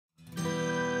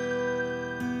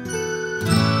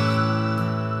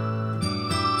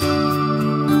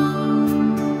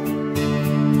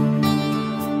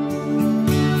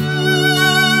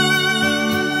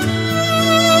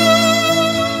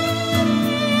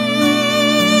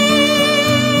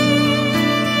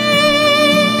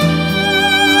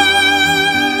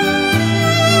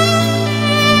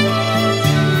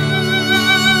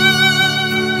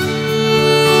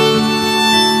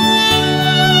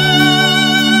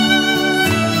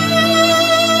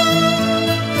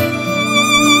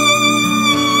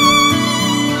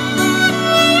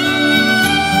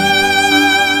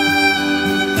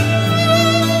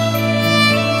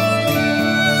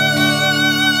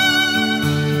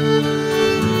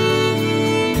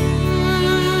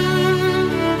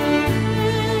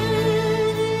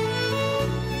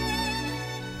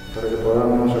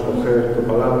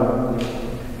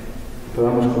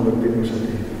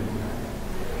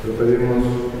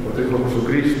por tu Hijo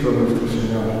Jesucristo, nuestro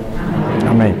Señor.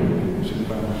 Amén.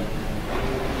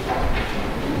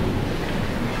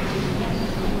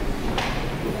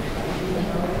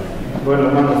 Bueno,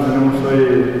 hermanos, tenemos hoy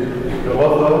el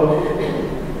gozo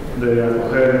de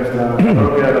acoger en nuestra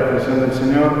parroquia la presión del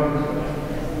Señor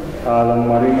a don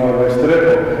Marino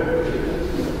Restrepo.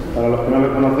 Para los que no le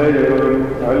conocéis, yo creo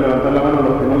que, a ver, levantad la mano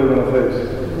los que no le conocéis.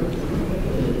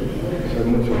 Son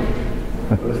muchos.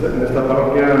 En esta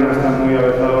parroquia no están muy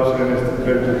avezados en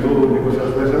YouTube y cosas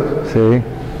de esas. Sí.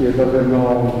 Y entonces no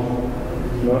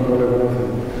le conocen.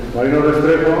 Marino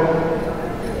Restrepo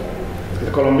es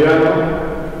colombiano.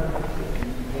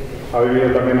 Ha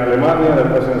vivido también en Alemania,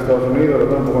 después en Estados Unidos, lo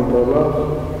tanto con todos lados.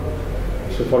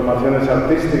 Su formación es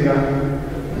artística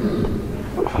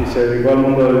y se dedicó al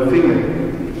mundo del cine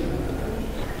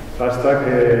hasta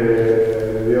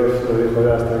que Dios le dijo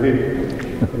ya hasta aquí.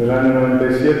 En el año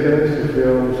 97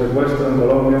 sufrió un secuestro en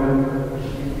Colombia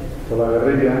por la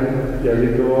guerrilla y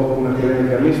allí tuvo una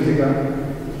experiencia mística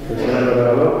que el Señor le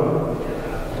regaló,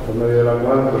 por medio de la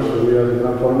cual pues, su vida se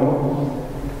transformó.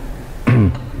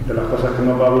 De las cosas que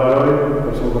nos va a hablar hoy,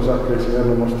 pues son cosas que el Señor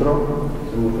le mostró.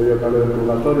 Hemos pedido que hable del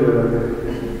purgatorio, ya que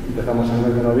empezamos el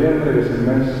mes de noviembre, que es el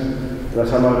mes de la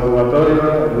Santa del Purgatorio,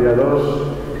 el día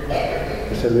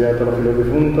 2, es el día de todos los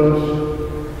difuntos,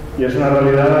 y es una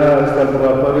realidad esta del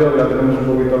purgatorio que la tenemos un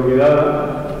poquito olvidada.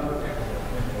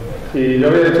 Y yo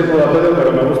había dicho purgatorio,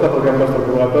 pero me gusta porque han puesto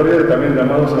purgatorio y también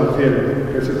llamados al cielo.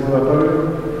 ¿Qué es el purgatorio?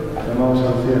 Llamados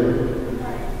al cielo.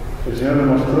 El Señor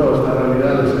me mostró estas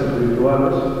realidades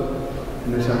espirituales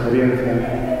en esa experiencia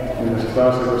mientras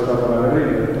estaba secuestrado por la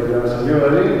guerrilla. Entonces ya salió de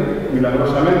allí,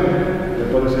 milagrosamente,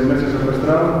 después de 6 meses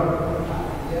secuestrado,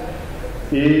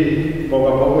 y poco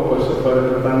a poco pues, se fue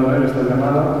despertando en él esta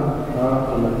llamada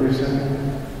a convertirse.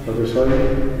 Lo que soy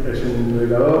es un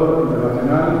predicador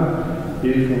internacional y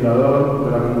fundador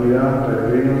de la comunidad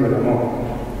Peregrinos del Amor.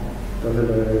 Entonces,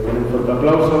 con un fuerte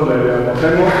aplauso, le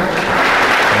acogemos.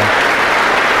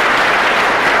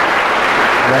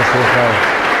 Gracias, Padre.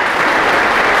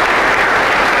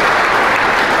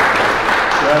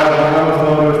 Ya pongamos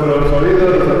todos nuestros oídos,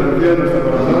 nuestra atención, nuestro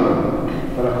corazón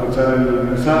para escuchar el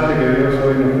mensaje que Dios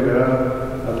hoy nos quiere dar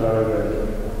a través de él.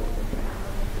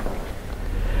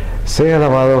 Sea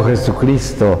alabado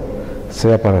Jesucristo,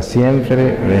 sea para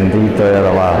siempre bendito y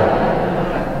alabado.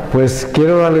 Pues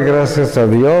quiero darle gracias a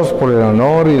Dios por el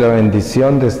honor y la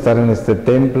bendición de estar en este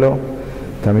templo.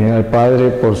 También al Padre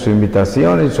por su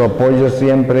invitación y su apoyo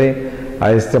siempre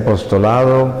a este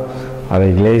apostolado, a la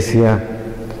Iglesia.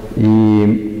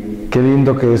 Y qué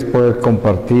lindo que es poder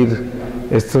compartir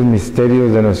estos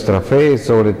misterios de nuestra fe,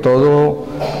 sobre todo,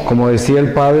 como decía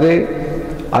el Padre,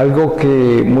 algo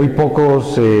que muy poco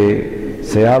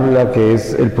se habla, que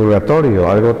es el purgatorio,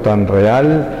 algo tan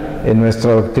real en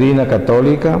nuestra doctrina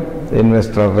católica, en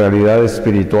nuestra realidad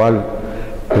espiritual,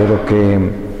 pero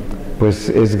que pues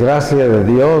es gracia de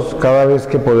Dios cada vez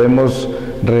que podemos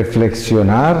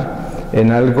reflexionar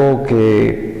en algo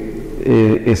que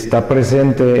está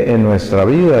presente en nuestra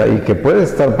vida y que puede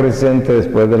estar presente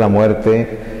después de la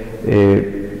muerte,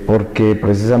 porque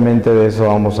precisamente de eso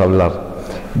vamos a hablar.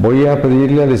 Voy a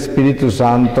pedirle al Espíritu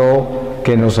Santo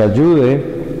que nos ayude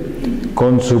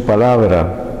con su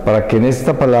palabra, para que en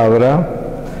esta palabra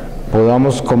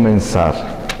podamos comenzar.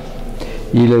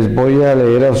 Y les voy a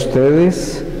leer a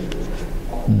ustedes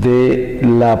de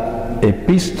la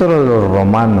Epístola de los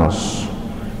Romanos,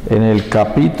 en el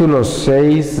capítulo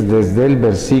 6, desde el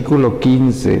versículo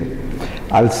 15,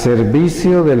 al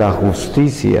servicio de la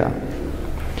justicia.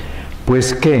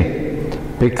 Pues ¿qué?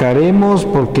 ¿Pecaremos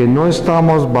porque no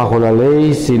estamos bajo la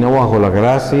ley, sino bajo la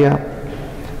gracia?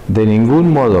 De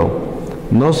ningún modo.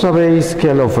 ¿No sabéis que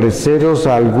al ofreceros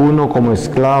a alguno como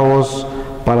esclavos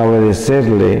para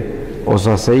obedecerle, os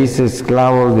hacéis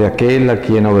esclavos de aquel a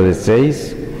quien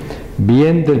obedecéis?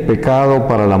 Bien del pecado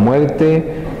para la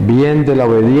muerte, bien de la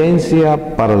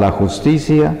obediencia para la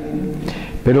justicia.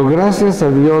 Pero gracias a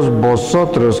Dios,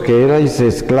 vosotros que erais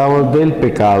esclavos del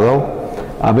pecado,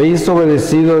 habéis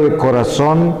obedecido de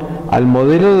corazón al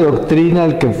modelo de doctrina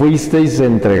al que fuisteis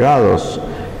entregados,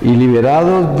 y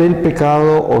liberados del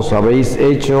pecado os habéis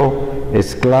hecho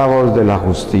esclavos de la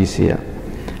justicia.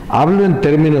 Hablo en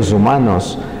términos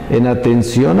humanos, en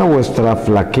atención a vuestra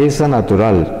flaqueza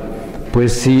natural,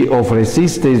 pues si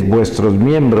ofrecisteis vuestros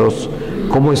miembros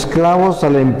como esclavos a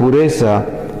la impureza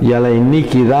y a la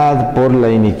iniquidad por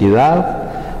la iniquidad,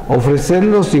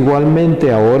 ofrecedlos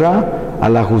igualmente ahora a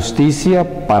la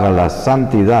justicia para la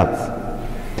santidad.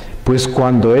 Pues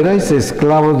cuando erais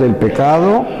esclavos del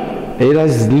pecado,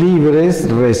 erais libres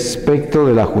respecto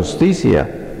de la justicia.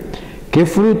 ¿Qué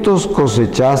frutos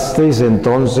cosechasteis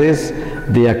entonces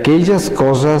de aquellas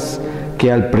cosas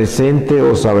que al presente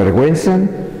os avergüenzan,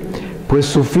 pues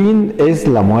su fin es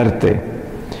la muerte.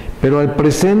 Pero al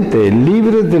presente,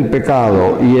 libres del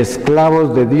pecado y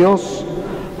esclavos de Dios,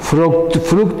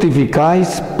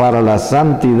 fructificáis para la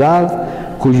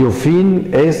santidad, cuyo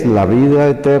fin es la vida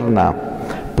eterna.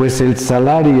 Pues el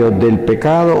salario del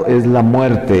pecado es la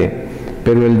muerte,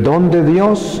 pero el don de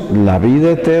Dios, la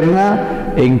vida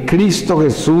eterna, en Cristo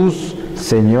Jesús,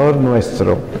 Señor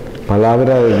nuestro.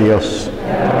 Palabra de Dios.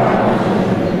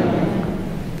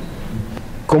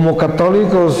 Como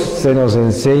católicos se nos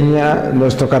enseña,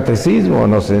 nuestro catecismo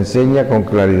nos enseña con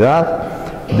claridad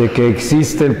de que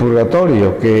existe el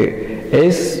purgatorio, que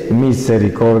es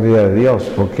misericordia de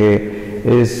Dios, porque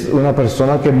es una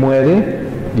persona que muere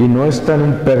y no está en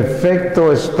un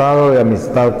perfecto estado de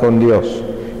amistad con Dios.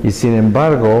 Y sin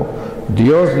embargo,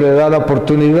 Dios le da la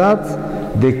oportunidad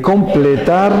de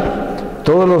completar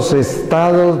todos los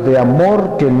estados de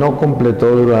amor que no completó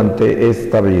durante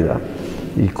esta vida.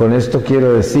 Y con esto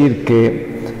quiero decir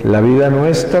que la vida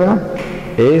nuestra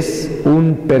es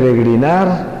un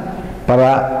peregrinar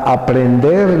para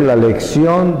aprender la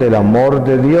lección del amor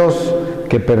de Dios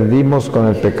que perdimos con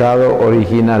el pecado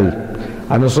original.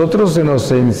 A nosotros se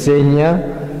nos enseña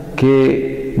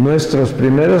que nuestros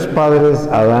primeros padres,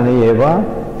 Adán y Eva,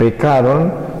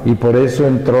 pecaron y por eso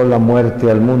entró la muerte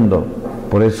al mundo.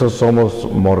 Por eso somos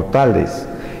mortales.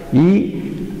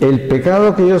 Y el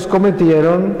pecado que ellos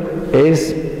cometieron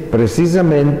es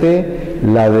precisamente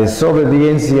la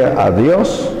desobediencia a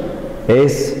Dios,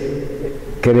 es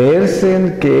creerse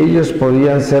en que ellos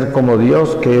podían ser como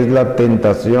Dios, que es la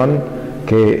tentación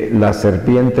que la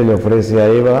serpiente le ofrece a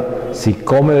Eva. Si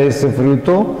come de ese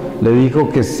fruto, le dijo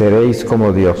que seréis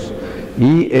como Dios.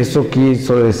 Y eso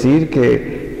quiso decir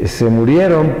que se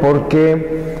murieron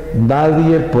porque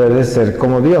nadie puede ser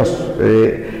como Dios.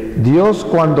 Dios,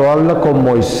 cuando habla con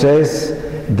Moisés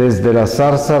desde la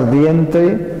zarza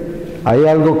ardiente, hay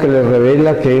algo que le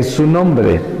revela que es su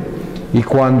nombre. Y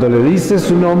cuando le dice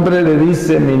su nombre, le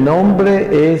dice: mi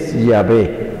nombre es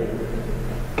Yahvé,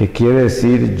 que quiere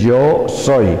decir yo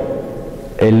soy,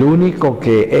 el único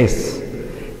que es.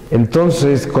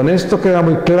 Entonces, con esto queda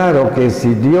muy claro que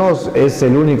si Dios es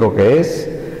el único que es,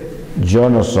 yo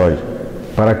no soy.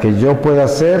 Para que yo pueda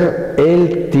ser,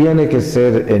 Él tiene que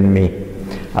ser en mí.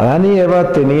 Adán y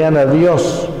Eva tenían a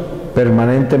Dios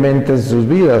permanentemente en sus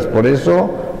vidas, por eso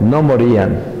no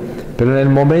morían. Pero en el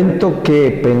momento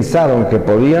que pensaron que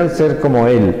podían ser como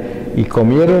Él y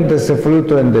comieron de ese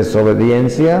fruto en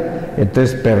desobediencia,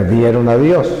 entonces perdieron a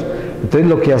Dios. Entonces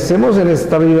lo que hacemos en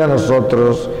esta vida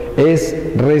nosotros es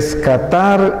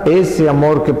rescatar ese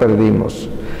amor que perdimos.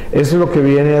 Eso es lo que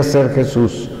viene a hacer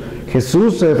Jesús.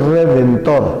 Jesús es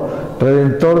redentor.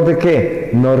 ¿Redentor de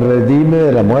qué? Nos redime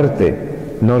de la muerte.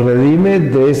 Nos redime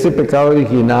de ese pecado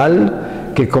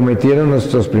original que cometieron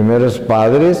nuestros primeros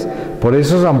padres. Por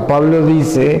eso San Pablo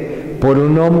dice: por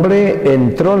un hombre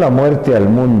entró la muerte al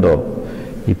mundo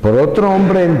y por otro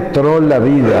hombre entró la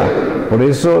vida. Por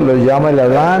eso lo llama el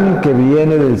Adán que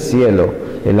viene del cielo.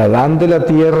 El Adán de la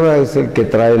tierra es el que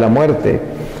trae la muerte.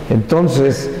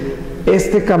 Entonces,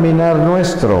 este caminar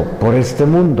nuestro por este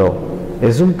mundo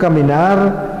es un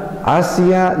caminar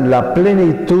hacia la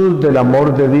plenitud del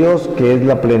amor de Dios, que es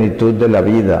la plenitud de la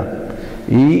vida.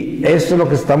 Y eso es lo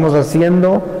que estamos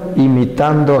haciendo,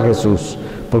 imitando a Jesús,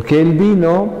 porque Él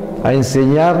vino a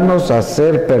enseñarnos a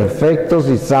ser perfectos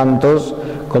y santos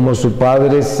como su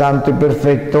Padre es santo y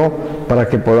perfecto, para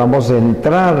que podamos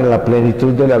entrar en la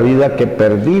plenitud de la vida que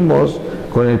perdimos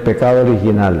con el pecado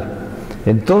original.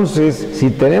 Entonces, si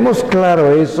tenemos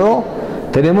claro eso,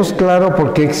 tenemos claro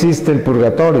por qué existe el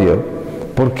purgatorio,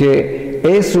 porque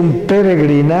es un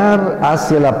peregrinar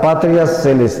hacia la patria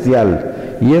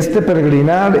celestial. Y este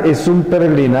peregrinar es un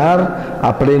peregrinar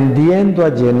aprendiendo a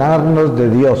llenarnos de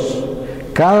Dios.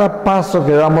 Cada paso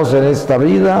que damos en esta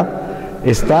vida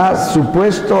está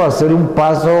supuesto a ser un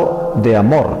paso de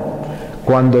amor.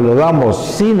 Cuando lo damos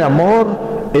sin amor,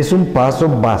 es un paso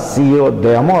vacío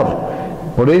de amor.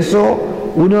 Por eso,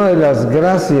 una de las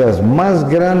gracias más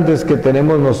grandes que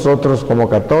tenemos nosotros como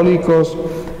católicos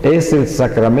es el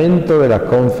sacramento de la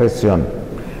confesión.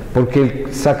 Porque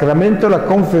el sacramento de la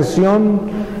confesión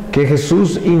que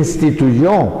Jesús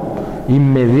instituyó,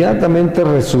 inmediatamente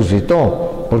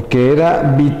resucitó, porque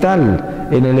era vital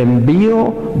en el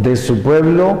envío de su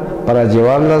pueblo para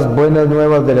llevar las buenas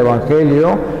nuevas del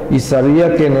Evangelio, y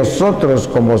sabía que nosotros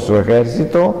como su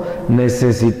ejército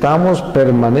necesitamos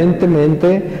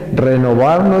permanentemente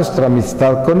renovar nuestra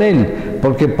amistad con Él,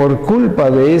 porque por culpa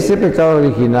de ese pecado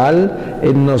original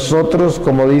en nosotros,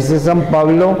 como dice San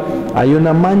Pablo, hay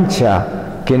una mancha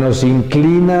que nos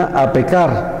inclina a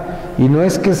pecar. Y no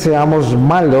es que seamos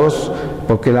malos,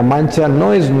 porque la mancha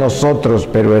no es nosotros,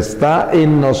 pero está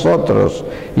en nosotros.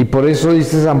 Y por eso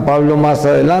dice San Pablo más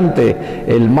adelante,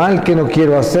 el mal que no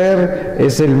quiero hacer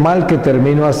es el mal que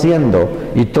termino haciendo.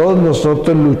 Y todos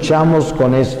nosotros luchamos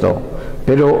con esto.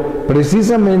 Pero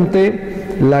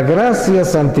precisamente la gracia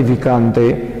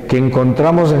santificante que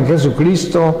encontramos en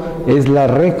Jesucristo es la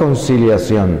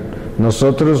reconciliación.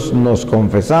 Nosotros nos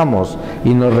confesamos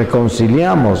y nos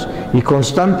reconciliamos y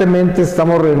constantemente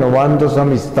estamos renovando esa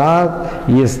amistad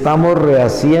y estamos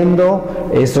rehaciendo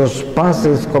esos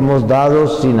pases que hemos dado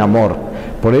sin amor.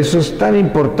 Por eso es tan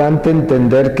importante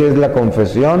entender qué es la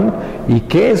confesión y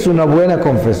qué es una buena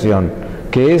confesión,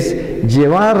 que es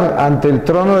llevar ante el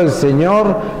trono del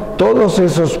Señor todos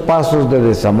esos pasos de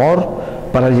desamor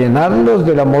para llenarlos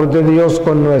del amor de Dios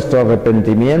con nuestro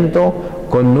arrepentimiento,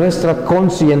 con nuestra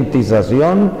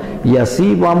concientización, y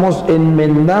así vamos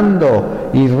enmendando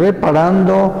y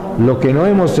reparando lo que no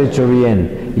hemos hecho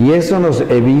bien, y eso nos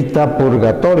evita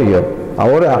purgatorio.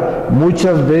 Ahora,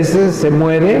 muchas veces se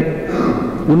muere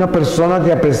una persona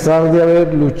que, a pesar de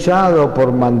haber luchado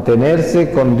por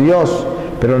mantenerse con Dios,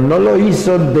 pero no lo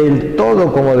hizo del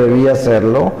todo como debía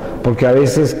hacerlo, porque a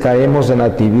veces caemos en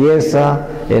la tibieza,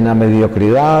 en la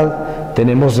mediocridad.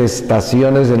 Tenemos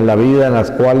estaciones en la vida en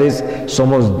las cuales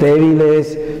somos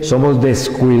débiles, somos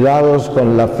descuidados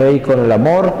con la fe y con el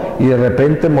amor, y de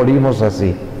repente morimos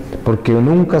así, porque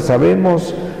nunca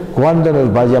sabemos cuándo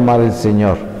nos va a llamar el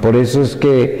Señor. Por eso es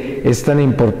que es tan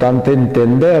importante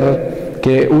entender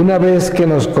que una vez que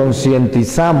nos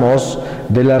concientizamos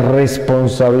de la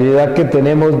responsabilidad que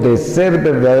tenemos de ser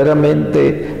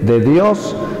verdaderamente de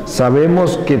Dios,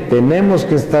 sabemos que tenemos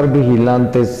que estar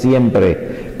vigilantes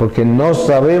siempre, porque no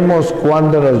sabemos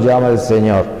cuándo nos llama el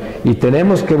Señor, y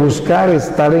tenemos que buscar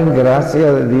estar en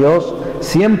gracia de Dios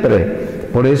siempre.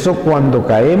 Por eso cuando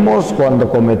caemos, cuando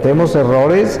cometemos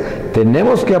errores,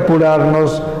 tenemos que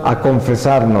apurarnos a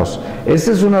confesarnos.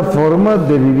 Esa es una forma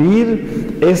de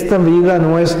vivir esta vida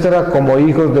nuestra como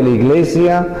hijos de la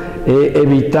Iglesia,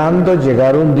 evitando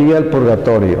llegar un día al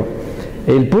purgatorio.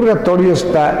 El purgatorio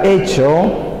está hecho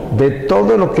de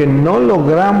todo lo que no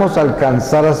logramos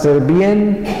alcanzar a hacer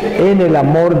bien en el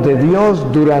amor de Dios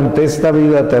durante esta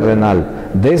vida terrenal.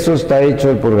 De eso está hecho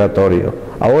el purgatorio.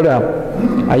 Ahora,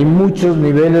 hay muchos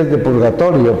niveles de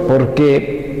purgatorio,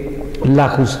 porque la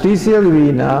justicia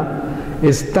divina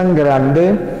es tan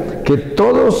grande que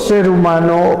todo ser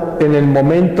humano, en el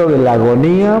momento de la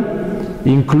agonía,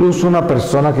 incluso una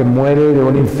persona que muere de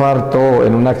un infarto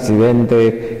en un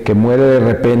accidente, que muere de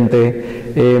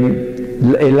repente,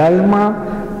 el alma,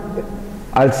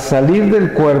 al salir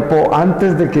del cuerpo,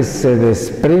 antes de que se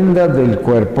desprenda del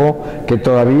cuerpo, que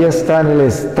todavía está en el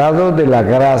estado de la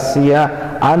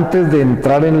gracia, antes de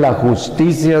entrar en la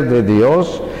justicia de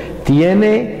Dios,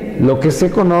 tiene lo que se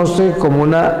conoce como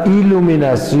una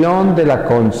iluminación de la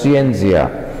conciencia.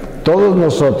 Todos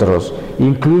nosotros,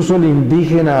 incluso el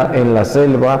indígena en la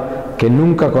selva que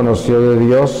nunca conoció de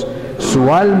Dios,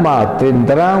 su alma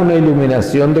tendrá una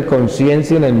iluminación de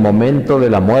conciencia en el momento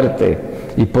de la muerte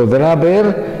y podrá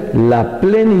ver la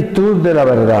plenitud de la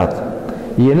verdad.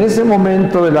 Y en ese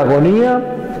momento de la agonía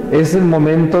es el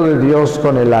momento de Dios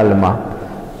con el alma.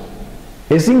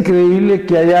 Es increíble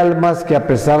que hay almas que, a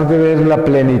pesar de ver la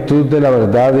plenitud de la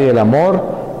verdad y el amor,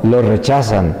 lo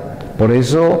rechazan. Por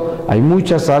eso hay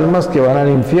muchas almas que van al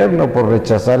infierno por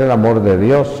rechazar el amor de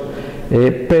Dios.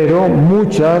 Pero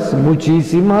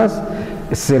muchísimas,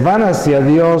 se van hacia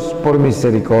Dios por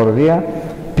misericordia,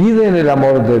 piden el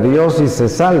amor de Dios y se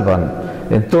salvan.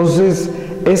 Entonces,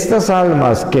 estas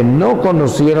almas que no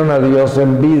conocieron a Dios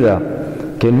en vida,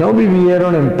 que no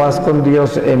vivieron en paz con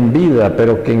Dios en vida,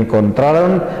 pero que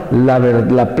encontraron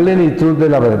la plenitud de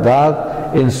la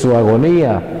verdad en su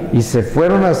agonía y se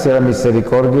fueron hacia la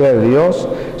misericordia de Dios,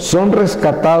 son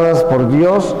rescatadas por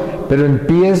Dios, pero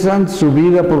empiezan su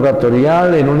vida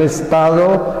purgatorial en un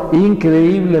estado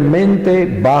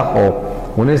increíblemente bajo,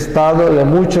 un estado de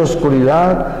mucha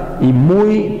oscuridad y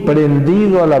muy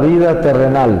prendido a la vida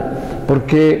terrenal.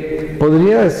 Porque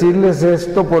podría decirles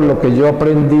esto por lo que yo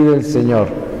aprendí del Señor.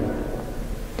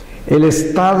 El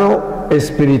estado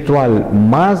espiritual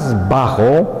más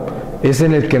bajo es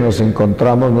en el que nos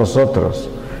encontramos nosotros.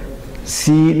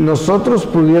 Si nosotros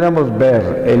pudiéramos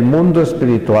ver el mundo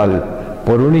espiritual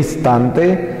por un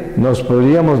instante, nos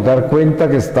podríamos dar cuenta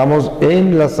que estamos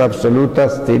en las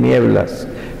absolutas tinieblas,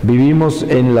 vivimos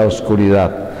en la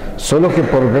oscuridad. Solo que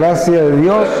por gracia de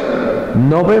Dios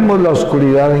no vemos la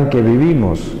oscuridad en que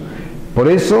vivimos. Por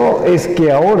eso es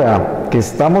que ahora que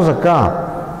estamos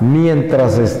acá,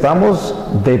 mientras estamos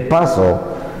de paso,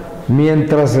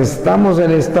 mientras estamos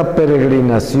en esta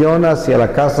peregrinación hacia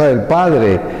la casa del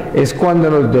Padre. Es cuando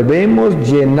nos debemos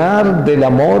llenar del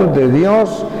amor de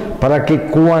Dios, para que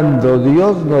cuando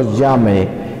Dios nos llame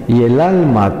y el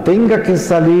alma tenga que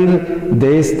salir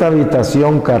de esta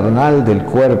habitación carnal del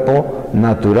cuerpo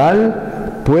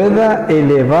natural, pueda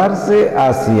elevarse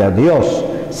hacia Dios,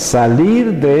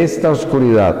 salir de esta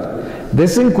oscuridad.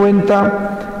 Desen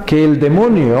cuenta que el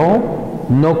demonio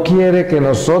no quiere que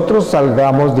nosotros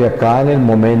salgamos de acá en el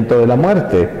momento de la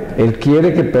muerte. Él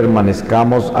quiere que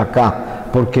permanezcamos acá,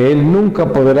 porque Él nunca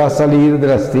podrá salir de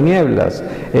las tinieblas.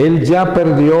 Él ya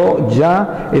perdió,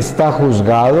 ya está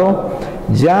juzgado,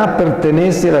 ya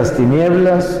pertenece a las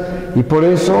tinieblas, y por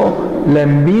eso la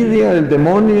envidia del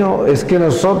demonio es que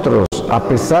nosotros, a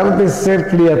pesar de ser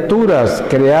criaturas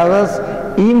creadas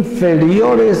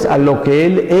inferiores a lo que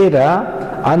Él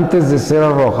era antes de ser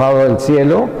arrojado del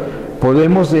cielo,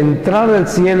 podemos entrar al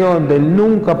cielo donde Él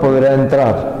nunca podrá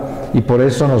entrar. Y por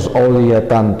eso nos odia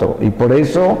tanto, y por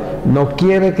eso no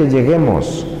quiere que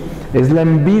lleguemos. Es la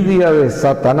envidia de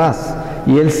Satanás,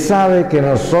 y él sabe que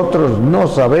nosotros no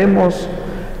sabemos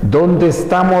dónde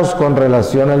estamos con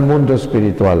relación al mundo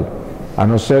espiritual, a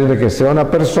no ser de que sea una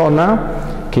persona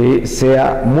que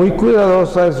sea muy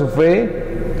cuidadosa de su fe,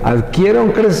 adquiera un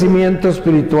crecimiento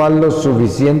espiritual lo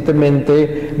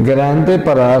suficientemente grande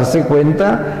para darse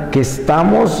cuenta que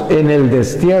estamos en el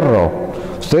destierro.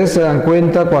 Ustedes se dan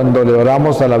cuenta cuando le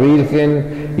oramos a la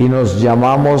Virgen y nos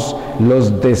llamamos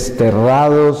los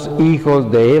desterrados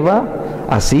hijos de Eva,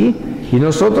 así, y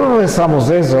nosotros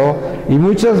rezamos eso, y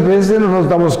muchas veces no nos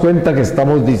damos cuenta que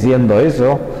estamos diciendo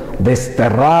eso,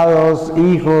 desterrados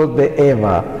hijos de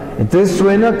Eva. Entonces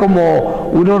suena como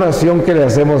una oración que le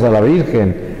hacemos a la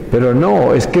Virgen, pero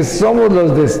no, es que somos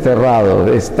los desterrados,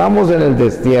 estamos en el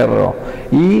destierro,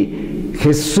 y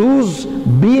Jesús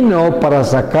vino para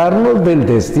sacarnos del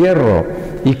destierro,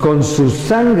 y con su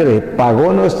sangre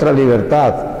pagó nuestra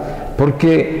libertad,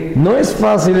 porque no es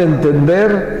fácil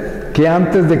entender que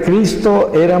antes de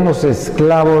Cristo éramos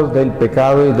esclavos del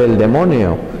pecado y del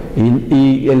demonio,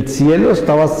 y el cielo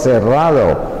estaba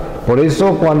cerrado. Por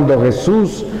eso cuando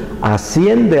Jesús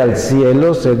asciende al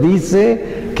cielo, se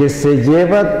dice que se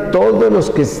lleva todos los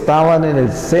que estaban en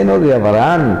el seno de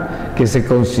Abraham, que se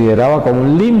consideraba como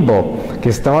un limbo, que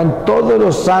estaban todos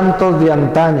los santos de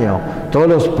antaño, todos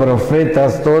los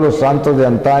profetas, todos los santos de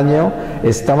antaño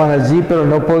estaban allí, pero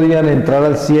no podían entrar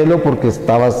al cielo porque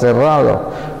estaba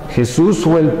cerrado. Jesús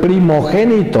fue el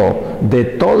primogénito de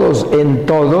todos en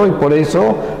todo, y por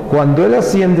eso cuando Él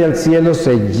asciende al cielo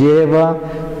se lleva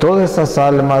todas esas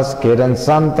almas que eran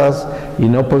santas y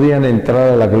no podían entrar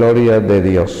a la gloria de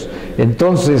Dios.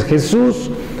 Entonces Jesús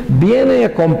viene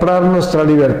a comprar nuestra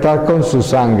libertad con su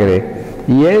sangre,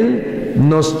 y Él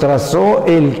nos trazó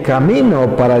el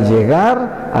camino para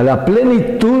llegar a la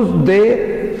plenitud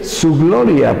de su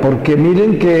gloria, porque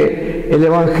miren que el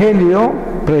Evangelio,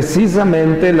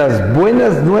 precisamente las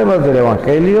buenas nuevas del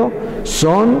Evangelio,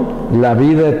 son la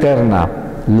vida eterna,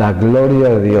 la gloria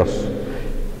de Dios.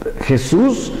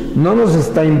 Jesús no nos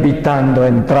está invitando a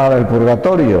entrar al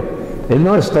purgatorio, Él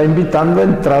nos está invitando a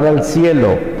entrar al cielo.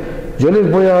 Yo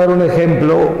les voy a dar un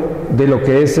ejemplo de lo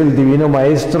que es el Divino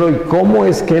Maestro y cómo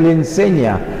es que Él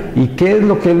enseña y qué es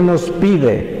lo que Él nos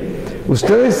pide.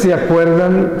 Ustedes se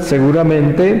acuerdan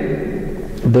seguramente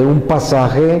de un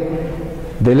pasaje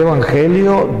del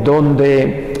Evangelio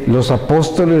donde los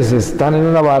apóstoles están en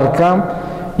una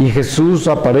barca y Jesús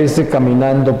aparece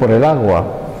caminando por el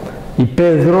agua. Y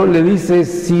Pedro le dice: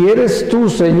 si eres tú,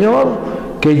 Señor,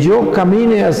 que yo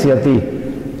camine hacia ti.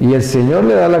 Y el Señor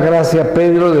le da la gracia a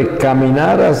Pedro de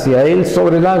caminar hacia él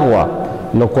sobre el agua,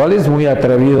 lo cual es muy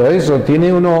atrevido eso.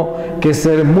 Tiene uno que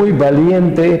ser muy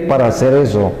valiente para hacer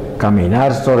eso,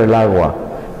 caminar sobre el agua.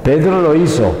 Pedro lo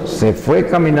hizo, se fue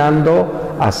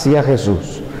caminando hacia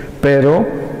Jesús, pero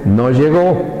no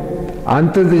llegó.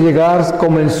 Antes de llegar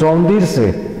comenzó a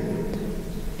hundirse.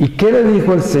 ¿Y qué le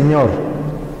dijo el Señor?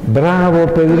 Bravo,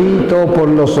 Pedrito, por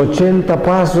los 80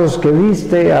 pasos que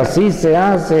diste, así se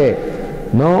hace.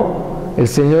 No, el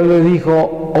Señor le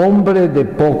dijo: hombre de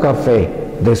poca fe,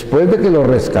 después de que lo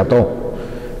rescató.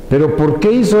 ¿Pero por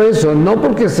qué hizo eso? No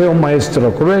porque sea un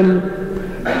maestro cruel,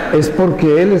 es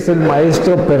porque Él es el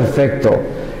maestro perfecto.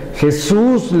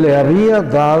 Jesús le había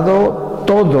dado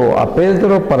todo a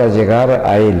Pedro para llegar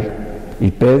a Él,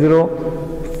 y Pedro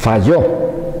falló,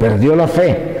 perdió la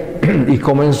fe y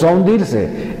comenzó a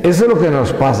hundirse. Eso es lo que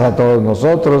nos pasa a todos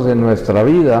nosotros en nuestra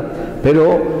vida,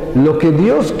 pero lo que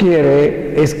Dios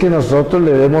quiere es que nosotros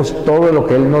le demos todo lo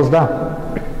que Él nos da,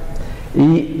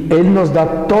 y Él nos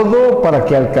da todo para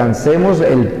que alcancemos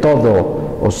el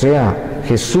todo, o sea,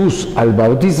 Jesús, al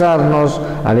bautizarnos,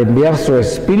 al enviar su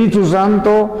Espíritu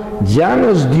Santo, ya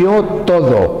nos dio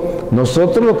todo.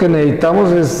 Nosotros lo que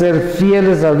necesitamos es ser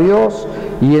fieles a Dios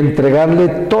y entregarle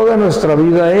toda nuestra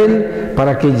vida a Él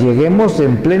para que lleguemos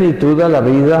en plenitud a la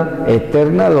vida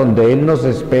eterna donde Él nos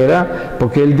espera,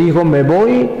 porque Él dijo, me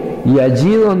voy y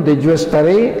allí donde yo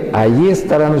estaré, allí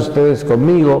estarán ustedes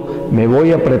conmigo, me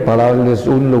voy a prepararles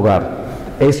un lugar.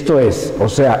 Esto es, o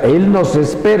sea, Él nos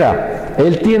espera,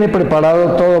 Él tiene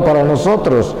preparado todo para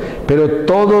nosotros, pero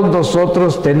todos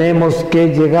nosotros tenemos que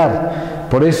llegar.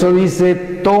 Por eso dice,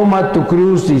 toma tu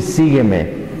cruz y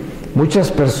sígueme.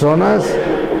 Muchas personas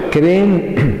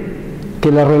creen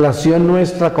que la relación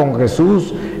nuestra con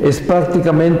Jesús es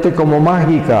prácticamente como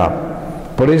mágica.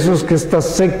 Por eso es que estas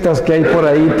sectas que hay por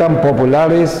ahí tan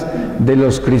populares de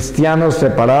los cristianos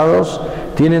separados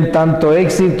tienen tanto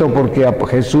éxito, porque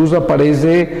Jesús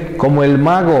aparece como el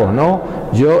mago, ¿no?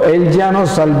 Él ya nos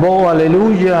salvó,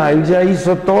 aleluya, Él ya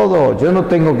hizo todo, yo no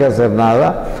tengo que hacer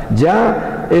nada.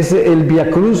 Ya el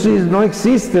Via Crucis no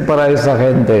existe para esa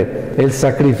gente. El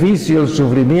sacrificio, el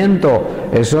sufrimiento,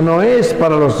 eso no es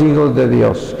para los hijos de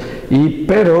Dios.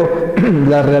 Pero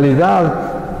la realidad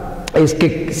es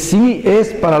que sí es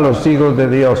para los hijos de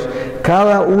Dios.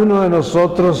 Cada uno de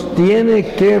nosotros tiene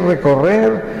que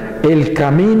recorrer el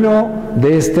camino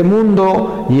de este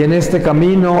mundo, y en este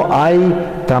camino hay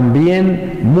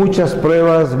también muchas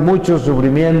pruebas, muchos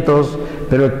sufrimientos,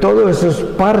 pero todo eso es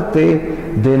parte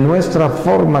de nuestra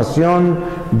formación,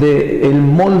 de el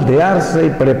moldearse y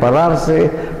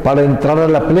prepararse para entrar a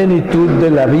la plenitud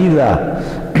de la vida.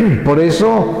 Por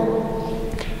eso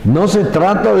no se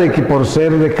trata de que por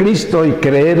ser de Cristo y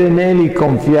creer en Él y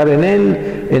confiar en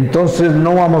Él, entonces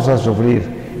no vamos a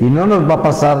sufrir. Y no nos va a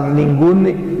pasar ningún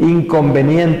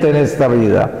inconveniente en esta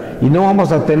vida. Y no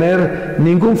vamos a tener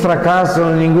ningún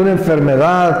fracaso, ni ninguna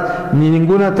enfermedad, ni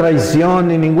ninguna traición,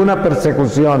 ni ninguna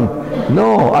persecución.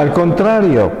 No, al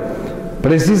contrario.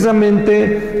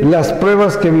 Precisamente las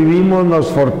pruebas que vivimos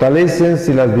nos fortalecen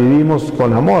si las vivimos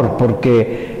con amor.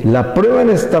 Porque la prueba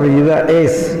en esta vida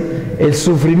es, el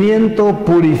sufrimiento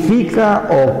purifica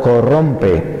o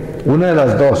corrompe. Una de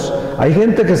las dos. Hay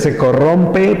gente que se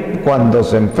corrompe cuando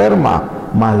se enferma,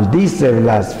 maldice,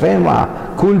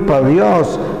 blasfema, culpa a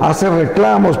Dios, hace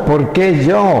reclamos, ¿por qué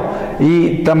yo?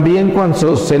 Y también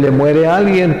cuando se le muere a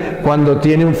alguien, cuando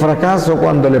tiene un fracaso,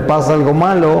 cuando le pasa algo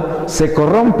malo, se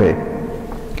corrompe,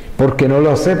 porque no lo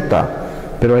acepta.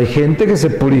 Pero hay gente que se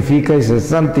purifica y se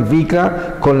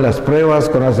santifica con las pruebas,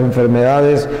 con las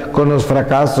enfermedades, con los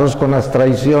fracasos, con las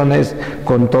traiciones,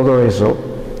 con todo eso,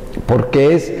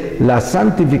 porque es la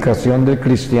santificación del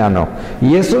cristiano.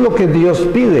 Y eso es lo que Dios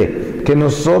pide, que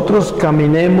nosotros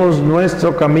caminemos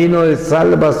nuestro camino de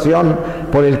salvación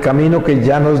por el camino que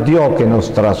ya nos dio, que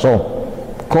nos trazó,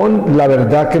 con la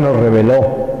verdad que nos reveló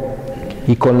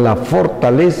y con la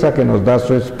fortaleza que nos da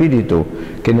su Espíritu,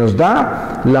 que nos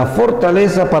da la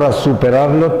fortaleza para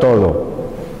superarlo todo.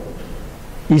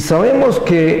 Y sabemos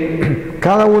que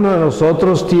cada uno de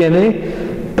nosotros tiene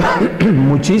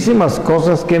muchísimas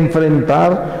cosas que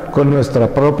enfrentar con nuestra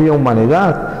propia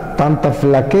humanidad, tanta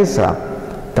flaqueza,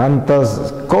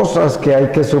 tantas cosas que hay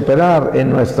que superar en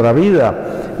nuestra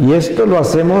vida, y esto lo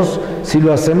hacemos, si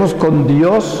lo hacemos con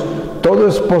Dios, todo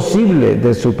es posible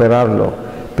de superarlo,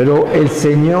 pero el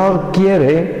Señor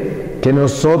quiere que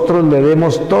nosotros le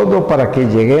demos todo para que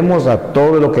lleguemos a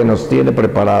todo lo que nos tiene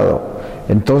preparado.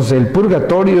 Entonces el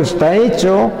purgatorio está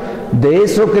hecho de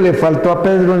eso que le faltó a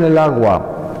Pedro en el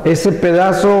agua. Ese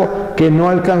pedazo que no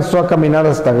alcanzó a caminar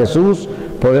hasta Jesús,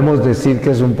 podemos decir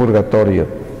que es un purgatorio,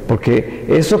 porque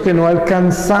eso que no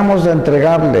alcanzamos a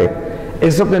entregarle,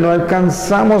 eso que no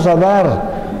alcanzamos a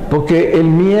dar, porque el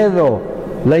miedo,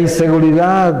 la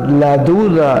inseguridad, la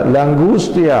duda, la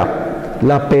angustia,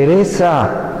 la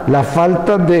pereza, la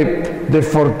falta de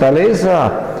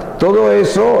fortaleza, todo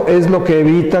eso es lo que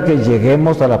evita que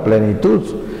lleguemos a la plenitud,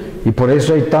 y por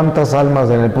eso hay tantas almas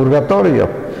en el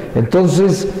purgatorio.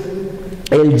 Entonces,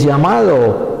 el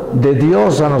llamado de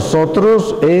Dios a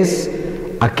nosotros es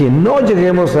a que no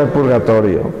lleguemos al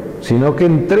purgatorio, sino que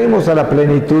entremos a la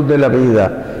plenitud de la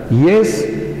vida. Y es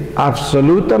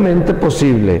absolutamente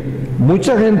posible.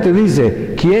 Mucha gente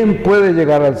dice, ¿quién puede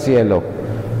llegar al cielo?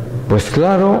 Pues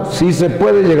claro, sí se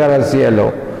puede llegar al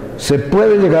cielo. Se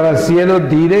puede llegar al cielo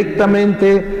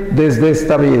directamente desde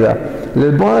esta vida.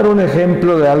 Les voy a dar un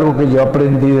ejemplo de algo que yo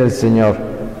aprendí del Señor.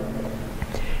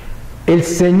 El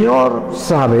Señor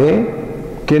sabe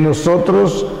que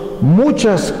nosotros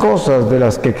muchas cosas de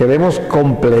las que queremos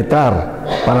completar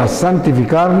para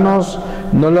santificarnos,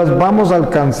 no las vamos a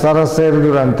alcanzar a hacer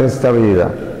durante esta vida,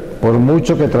 por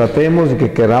mucho que tratemos y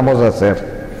que queramos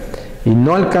hacer. y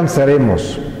no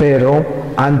alcanzaremos, pero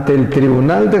ante el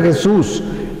tribunal de Jesús,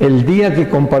 el día que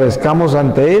comparezcamos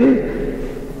ante Él,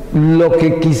 lo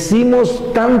que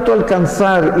quisimos tanto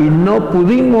alcanzar y no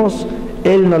pudimos,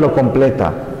 Él nos lo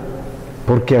completa,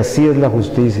 porque así es la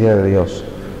justicia de Dios.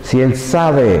 Si Él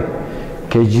sabe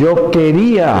que yo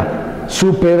quería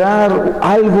superar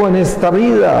algo en esta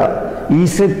vida,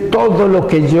 hice todo lo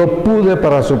que yo pude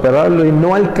para superarlo y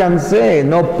no alcancé,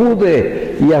 no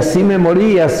pude, y así me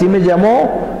morí, así me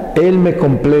llamó, Él me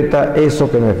completa eso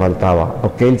que me faltaba,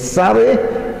 porque Él sabe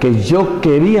que yo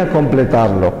quería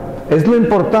completarlo. Es lo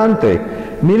importante.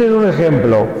 Miren un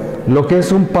ejemplo, lo que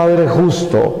es un padre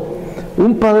justo.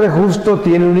 Un padre justo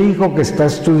tiene un hijo que está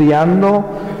estudiando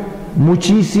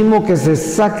muchísimo, que se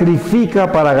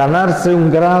sacrifica para ganarse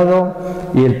un grado,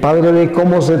 y el padre ve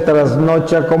cómo se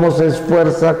trasnocha, cómo se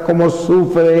esfuerza, cómo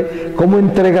sufre, cómo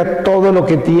entrega todo lo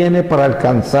que tiene para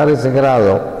alcanzar ese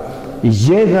grado, y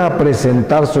llega a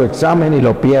presentar su examen y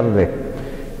lo pierde,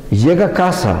 y llega a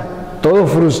casa todo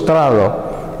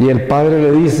frustrado, y el padre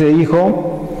le dice: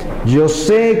 hijo, yo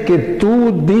sé que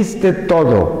tú diste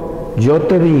todo, yo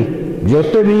te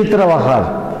vi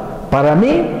trabajar, para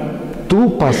mí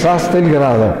tú pasaste el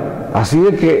grado, así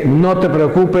de que no te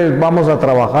preocupes, vamos a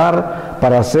trabajar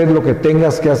para hacer lo que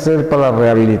tengas que hacer, para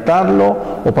rehabilitarlo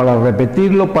o para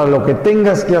repetirlo, para lo que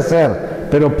tengas que hacer,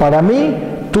 pero para mí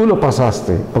tú lo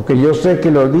pasaste, porque yo sé que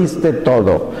lo diste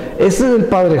todo. Ese es el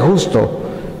Padre justo.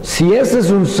 Si ese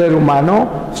es un ser humano,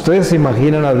 ustedes se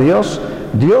imaginan a Dios.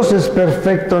 Dios es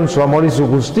perfecto en su amor y su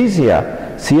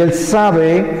justicia. Si Él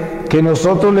sabe que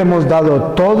nosotros le hemos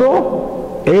dado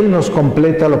todo, Él nos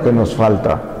completa lo que nos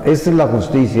falta. Esa es la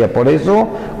justicia. Por eso,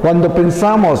 cuando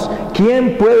pensamos,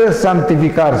 ¿quién puede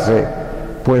santificarse?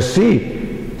 Pues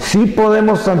sí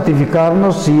podemos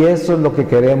santificarnos si eso es lo que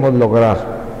queremos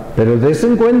lograr. Pero des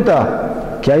en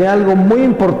cuenta que hay algo muy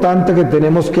importante que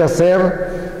tenemos que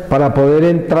hacer para poder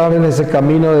entrar en ese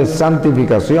camino de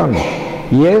santificación,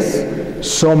 y es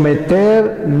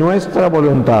someter nuestra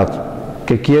voluntad,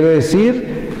 que quiere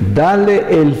decir darle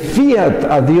el fiat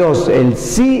a Dios, el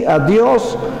sí a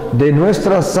Dios de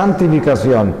nuestra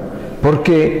santificación,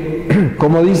 porque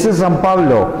como dice San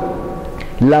Pablo,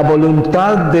 la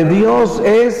voluntad de Dios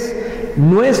es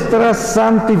nuestra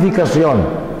santificación,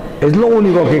 es lo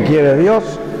único que quiere Dios.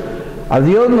 A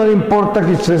Dios no le importa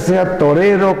que usted sea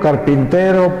torero,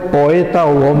 carpintero, poeta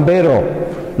o bombero.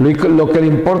 Lo que le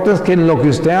importa es que en lo que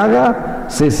usted haga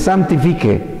se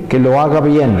santifique, que lo haga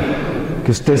bien,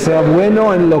 que usted sea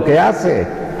bueno en lo que hace,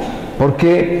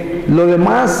 porque lo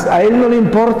demás a Él no le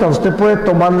importa. Usted puede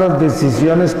tomar las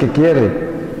decisiones que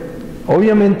quiere.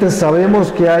 Obviamente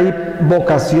sabemos que hay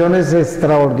vocaciones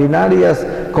extraordinarias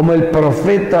como el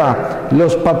profeta,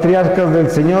 los patriarcas del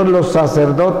Señor, los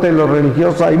sacerdotes, los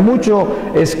religiosos. Hay mucho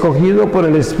escogido por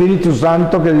el Espíritu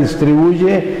Santo que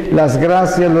distribuye las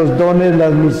gracias, los dones,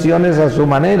 las misiones a su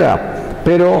manera.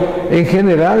 Pero en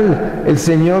general el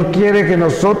Señor quiere que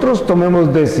nosotros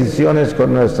tomemos decisiones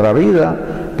con nuestra vida,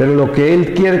 pero lo que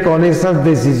Él quiere con esas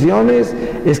decisiones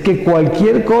es que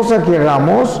cualquier cosa que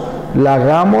hagamos, la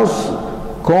hagamos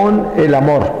con el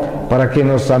amor, para que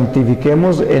nos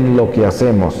santifiquemos en lo que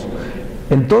hacemos.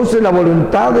 Entonces la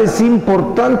voluntad es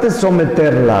importante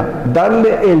someterla,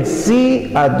 darle el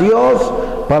sí a Dios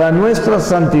para nuestra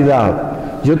santidad.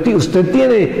 Yo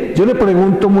le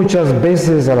pregunto muchas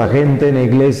veces a la gente en la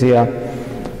iglesia,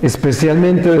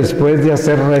 especialmente después de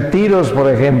hacer retiros, por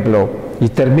ejemplo, y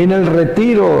termina el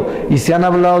retiro y se han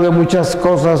hablado de muchas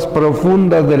cosas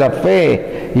profundas de la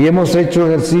fe y hemos hecho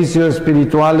ejercicios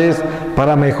espirituales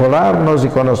para mejorarnos y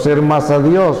conocer más a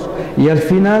Dios, y al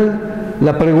final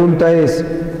la pregunta es: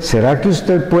 ¿será que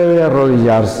usted puede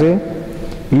arrodillarse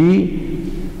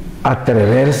y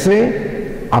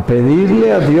atreverse a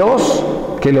pedirle a Dios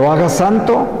que lo haga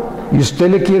santo? Y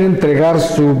usted le quiere entregar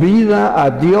su vida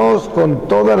a Dios con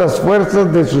todas las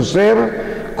fuerzas de su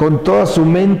ser, con toda su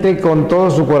mente, con todo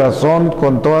su corazón,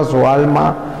 con toda su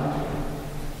alma,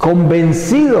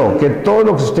 convencido que todo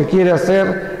lo que usted quiere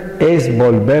hacer es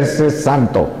volverse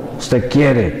santo. Usted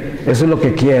quiere, eso es lo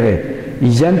que quiere, y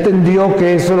ya entendió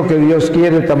que eso es lo que Dios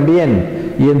quiere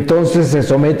también, y entonces se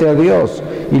somete a Dios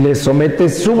y le somete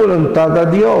su voluntad a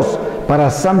Dios para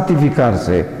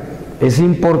santificarse. Es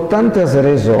importante hacer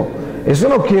eso. Eso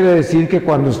no quiere decir que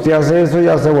cuando usted hace eso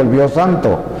ya se volvió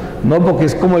santo. No, porque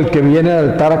es como el que viene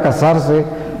al altar a casarse.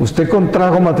 Usted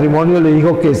contrajo matrimonio y le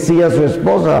dijo que sí a su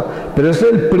esposa, pero es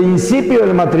el principio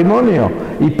del matrimonio,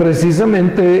 y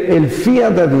precisamente el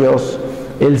fiat de Dios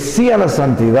El sí a la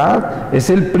santidad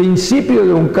es el principio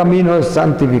de un camino de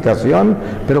santificación,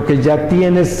 pero que ya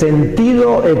tiene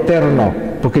sentido eterno,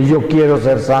 porque yo quiero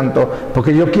ser santo,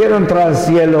 porque yo quiero entrar al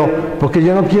cielo, porque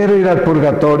yo no quiero ir al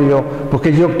purgatorio,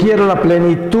 porque yo quiero la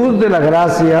plenitud de la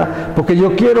gracia, porque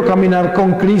yo quiero caminar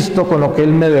con Cristo, con lo que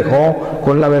Él me dejó,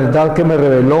 con la verdad que me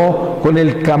reveló, con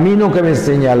el camino que me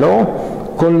señaló,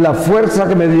 con la fuerza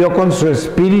que me dio con su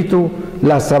Espíritu,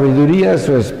 la sabiduría de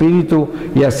su Espíritu,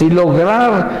 y así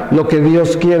lograr lo que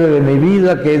Dios quiere de mi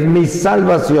vida, que es mi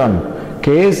salvación,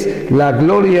 que es la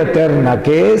gloria eterna,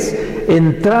 que es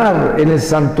entrar en el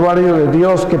santuario de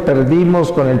Dios que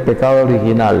perdimos con el pecado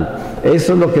original.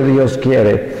 Eso es lo que Dios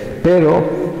quiere, pero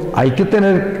hay que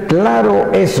tener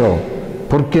claro eso,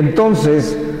 porque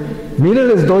entonces, miren,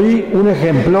 les doy un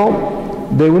ejemplo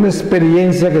de una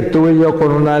experiencia que tuve yo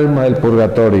con un alma del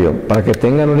purgatorio, para que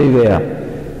tengan una idea.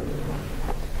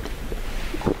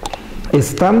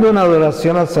 Estando en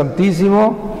adoración al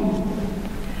Santísimo,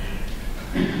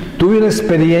 tuve una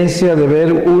experiencia de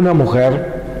ver una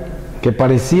mujer que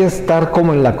parecía estar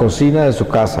como en la cocina de su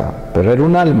casa, pero era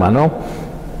un alma, ¿no?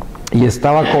 Y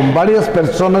estaba con varias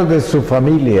personas de su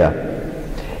familia.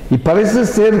 Y parece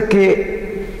ser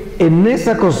que en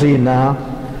esa cocina,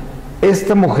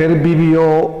 esta mujer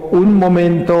vivió un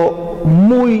momento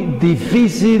muy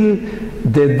difícil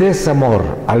de desamor,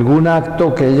 algún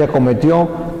acto que ella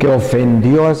cometió que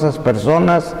ofendió a esas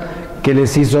personas, que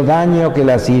les hizo daño, que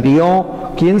las hirió,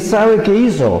 quién sabe qué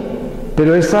hizo,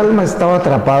 pero esa alma estaba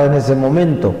atrapada en ese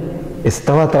momento,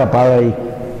 estaba atrapada ahí,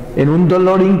 en un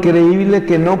dolor increíble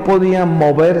que no podía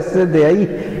moverse de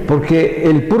ahí, porque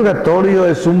el purgatorio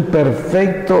es un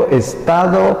perfecto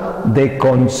estado de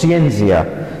conciencia.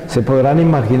 ¿Se podrán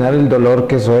imaginar el dolor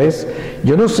que eso es?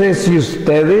 Yo no sé si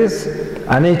ustedes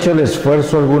han hecho el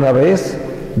esfuerzo alguna vez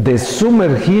de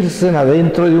sumergirse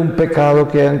adentro de un pecado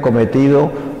que han cometido,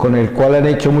 con el cual han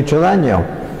hecho mucho daño,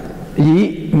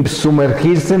 y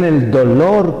sumergirse en el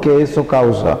dolor que eso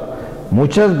causa.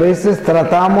 Muchas veces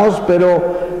tratamos, pero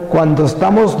cuando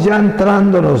estamos ya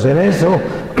entrándonos en eso,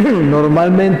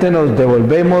 normalmente nos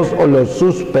devolvemos o lo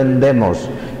suspendemos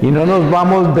y no nos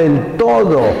vamos del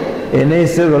todo en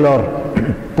ese dolor.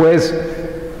 Pues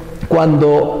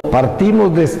cuando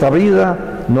partimos de esta vida,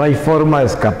 no hay forma de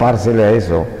escapársele a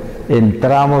eso.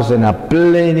 Entramos en la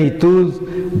plenitud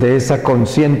de esa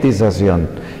concientización,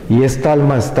 y esta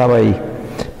alma estaba ahí.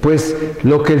 Pues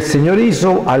lo que el Señor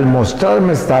hizo al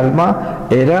mostrarme esta alma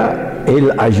era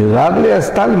el ayudarle a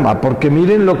esta alma, porque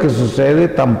miren lo que sucede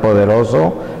tan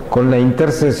poderoso con la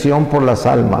intercesión por las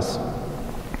almas.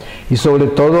 Y sobre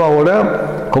todo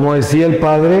ahora, como decía el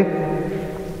Padre,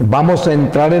 vamos a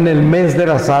entrar en el mes de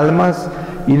las almas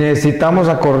y necesitamos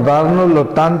acordarnos lo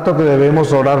tanto que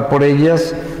debemos orar por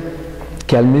ellas,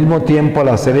 que al mismo tiempo al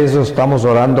hacer eso estamos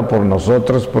orando por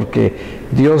nosotros, porque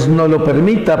Dios no lo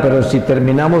permita, pero si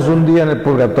terminamos un día en el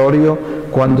purgatorio,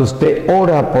 cuando usted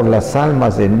ora por las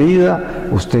almas en vida,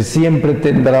 usted siempre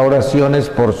tendrá oraciones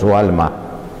por su alma.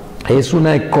 Es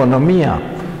una economía,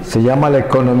 se llama la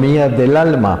economía del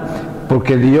alma,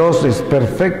 porque Dios es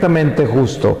perfectamente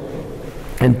justo.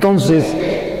 Entonces,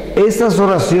 esas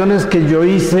oraciones que yo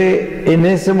hice en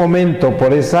ese momento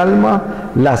por esa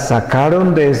alma, la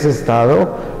sacaron de ese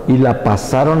estado y la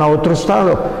pasaron a otro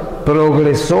estado.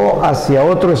 Progresó hacia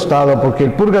otro estado, porque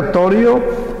el purgatorio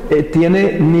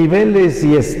tiene niveles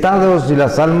y estados, y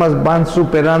las almas van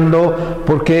superando,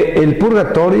 porque el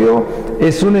purgatorio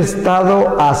es un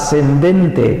estado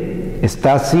ascendente,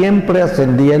 está siempre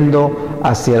ascendiendo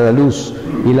hacia la luz,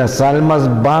 y las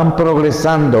almas van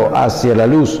progresando hacia la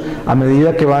luz a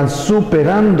medida que van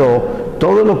superando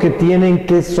todo lo que tienen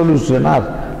que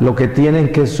solucionar, lo que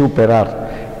tienen que superar.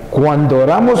 Cuando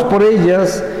oramos por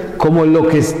ellas, como lo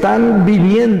que están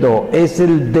viviendo es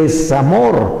el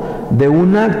desamor de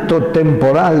un acto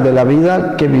temporal de la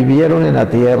vida que vivieron en la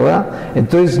tierra,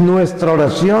 entonces nuestra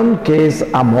oración, que es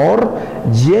amor,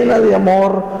 llena de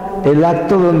amor el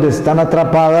acto donde están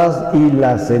atrapadas y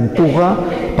las empuja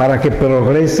para que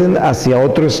progresen hacia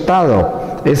otro estado.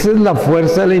 Esa es la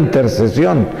fuerza de la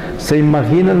intercesión. ¿Se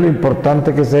imaginan lo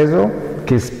importante que es eso?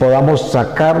 Que podamos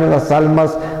sacar las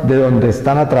almas de donde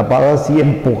están atrapadas y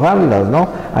empujarlas, ¿no?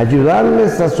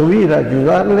 Ayudarles a subir,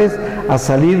 ayudarles a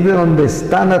salir de donde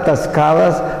están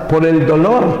atascadas por el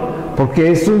dolor,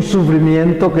 porque es un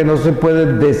sufrimiento que no se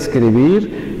puede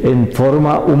describir en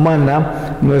forma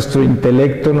humana. Nuestro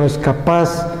intelecto no es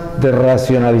capaz de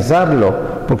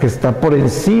racionalizarlo, porque está por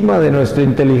encima de nuestra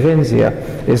inteligencia.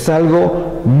 Es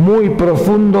algo muy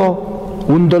profundo,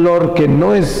 un dolor que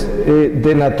no es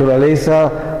de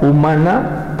naturaleza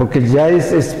humana, porque ya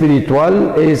es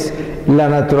espiritual, es la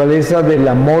naturaleza del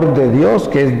amor de Dios,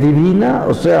 que es divina,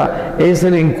 o sea, es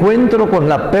el encuentro con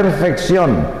la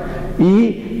perfección.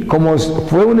 Y como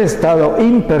fue un estado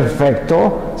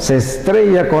imperfecto, se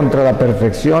estrella contra la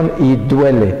perfección y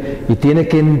duele. Y tiene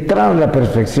que entrar la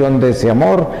perfección de ese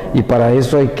amor, y para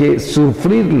eso hay que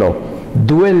sufrirlo.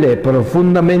 Duele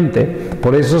profundamente.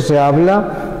 Por eso se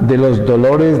habla de los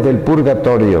dolores del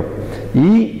purgatorio.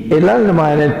 Y el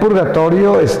alma en el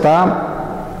purgatorio está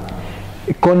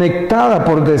conectada,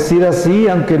 por decir así,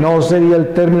 aunque no sería el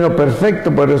término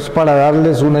perfecto, pero es para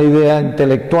darles una idea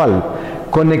intelectual,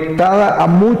 conectada a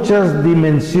muchas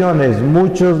dimensiones,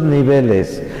 muchos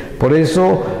niveles. Por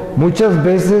eso muchas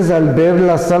veces al ver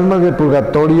las almas del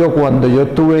purgatorio, cuando yo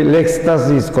tuve el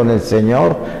éxtasis con el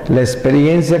Señor, la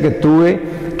experiencia que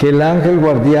tuve, que el ángel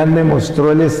guardián me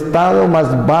mostró el estado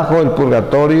más bajo del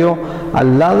purgatorio,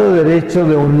 al lado derecho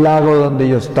de un lago donde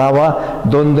yo estaba,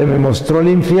 donde me mostró el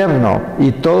infierno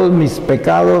y todos mis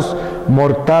pecados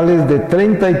mortales de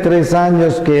 33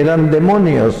 años que eran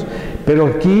demonios. Pero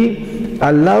aquí,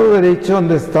 al lado derecho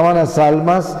donde estaban las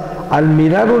almas, al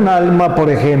mirar un alma,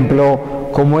 por ejemplo,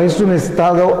 como es un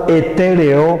estado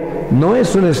etéreo, no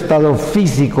es un estado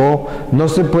físico, no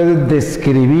se puede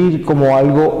describir como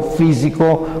algo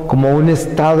físico, como un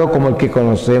estado como el que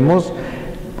conocemos.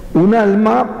 Un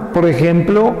alma, por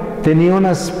ejemplo, tenía un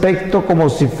aspecto como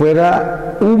si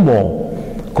fuera humo,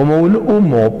 como un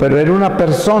humo, pero era una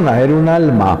persona, era un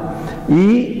alma.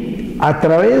 Y a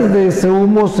través de ese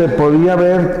humo se podía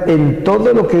ver en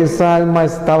todo lo que esa alma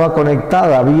estaba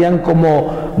conectada. Habían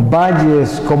como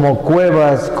valles, como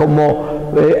cuevas, como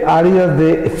áreas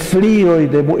de frío y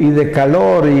de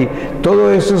calor, y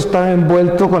todo eso estaba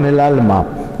envuelto con el alma.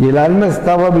 Y el alma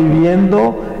estaba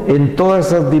viviendo en todas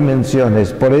esas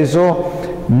dimensiones. Por eso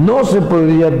no se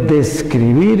podría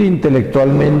describir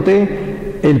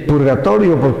intelectualmente el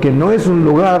purgatorio, porque no es un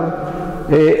lugar,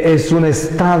 es un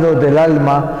estado del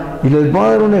alma. Y les voy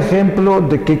a dar un ejemplo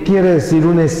de qué quiere decir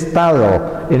un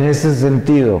estado en ese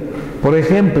sentido. Por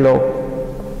ejemplo,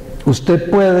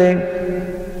 usted puede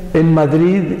en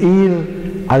Madrid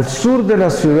ir al sur de la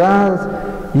ciudad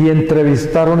y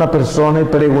entrevistar a una persona y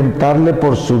preguntarle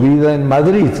por su vida en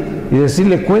Madrid y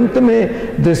decirle: cuénteme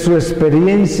de su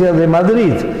experiencia de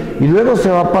Madrid. Y luego se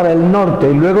va para el norte,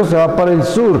 y luego se va para el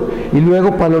sur, y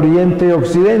luego para el oriente y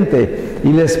occidente,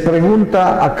 y les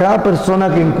pregunta a cada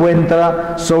persona que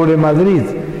encuentra sobre Madrid.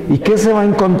 ¿Y qué se va a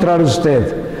encontrar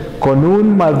usted? Con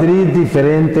un Madrid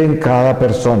diferente en cada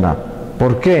persona.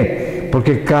 ¿Por qué?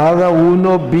 Porque cada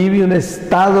uno vive un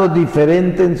estado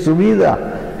diferente en su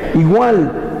vida.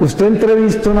 Igual, usted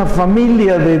entrevista a una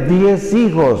familia de 10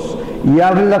 hijos y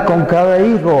habla con cada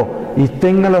hijo, y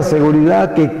tenga la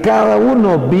seguridad que cada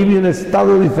uno vive un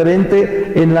estado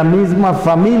diferente en la misma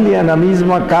familia, en la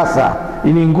misma casa,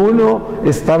 y ninguno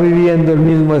está viviendo el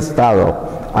mismo estado.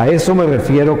 A eso me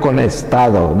refiero con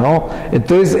estado, ¿no?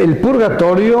 Entonces, el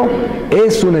purgatorio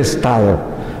es un estado.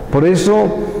 Por eso,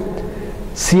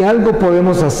 si algo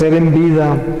podemos hacer en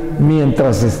vida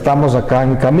mientras estamos acá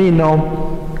en camino,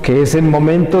 que es el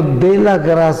momento de la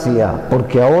gracia,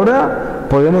 porque ahora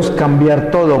podemos cambiar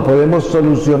todo, podemos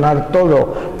solucionar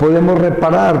todo, podemos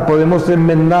reparar, podemos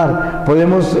enmendar,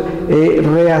 podemos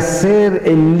rehacer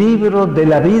el libro de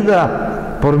la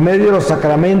vida por medio de los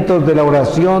sacramentos, de la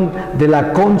oración, de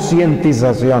la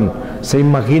concientización. ¿Se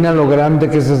imaginan lo grande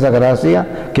que es esa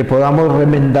gracia? Que podamos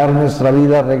remendar nuestra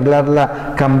vida,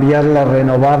 arreglarla, cambiarla,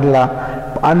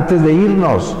 renovarla antes de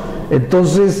irnos.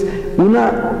 Entonces,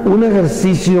 un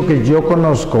ejercicio que yo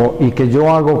conozco y que yo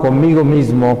hago conmigo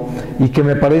mismo y que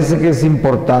me parece que es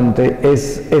importante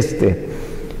es este: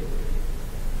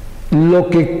 lo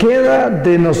que queda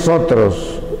de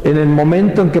nosotros en el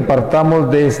momento en que partamos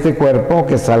de este cuerpo,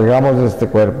 que salgamos de este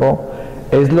cuerpo,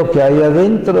 es lo que hay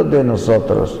adentro de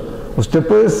nosotros. Usted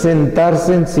puede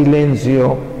sentarse en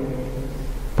silencio.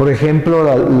 Por ejemplo,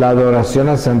 la adoración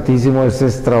al Santísimo es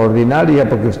extraordinaria,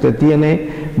 porque usted tiene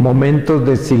momentos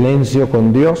de silencio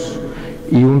con Dios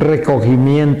y un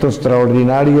recogimiento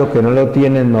extraordinario que no lo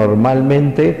tiene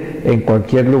normalmente en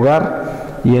cualquier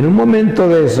lugar. Y en un momento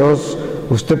de esos,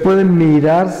 usted puede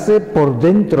mirarse por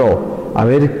dentro, a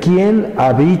ver quién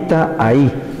habita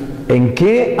ahí, en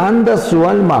qué anda su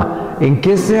alma, en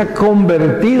qué se ha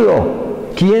convertido,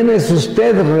 quién es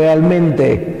usted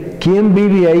realmente, quién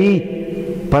vive ahí,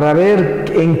 para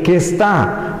ver en qué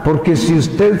está. Porque si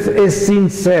usted es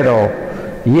sincero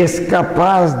y es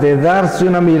capaz de darse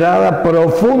una mirada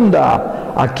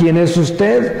profunda a quién es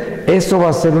usted, eso va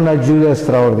a ser una ayuda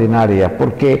extraordinaria,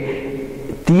 porque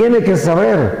tiene que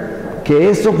saber que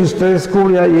eso que usted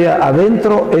descubre ahí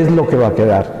adentro es lo que va a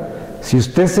quedar. Si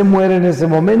usted se muere en ese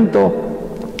momento,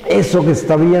 eso que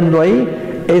está viendo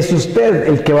ahí, es usted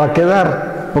el que va a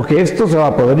quedar, porque esto se va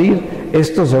a podrir,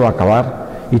 esto se va a acabar,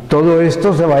 y todo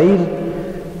esto se va a ir.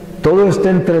 Todo este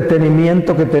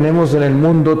entretenimiento que tenemos en el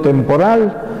mundo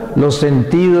temporal, los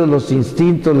sentidos, los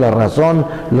instintos, la razón,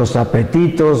 los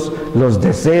apetitos, los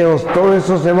deseos, todo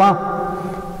eso se va,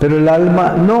 pero el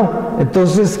alma no.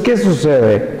 Entonces, ¿qué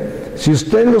sucede? Si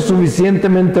usted es lo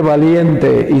suficientemente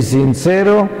valiente y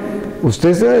sincero,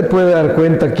 usted se puede dar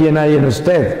cuenta quién hay en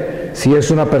usted. Si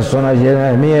es una persona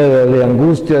llena de miedo, de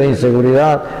angustia, de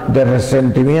inseguridad, de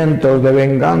resentimientos, de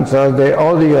venganzas, de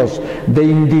odios, de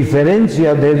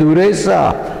indiferencia, de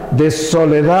dureza, de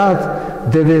soledad,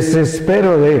 de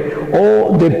desespero,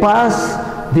 de paz,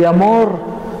 de amor,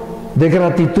 de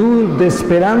gratitud, de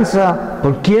esperanza.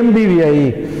 ¿Por quién vive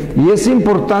ahí? Y es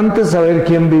importante saber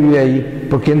quién vive ahí,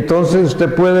 porque entonces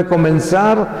usted puede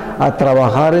comenzar a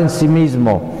trabajar en sí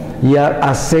mismo y a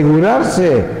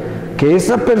asegurarse que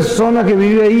esa persona que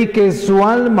vive ahí, que su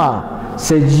alma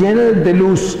se llene de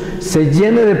luz, se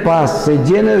llene de paz, se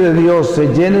llene de Dios, se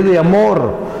llene de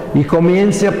amor, y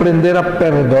comience a aprender a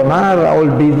perdonar, a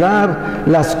olvidar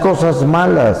las cosas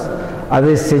malas, a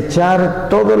desechar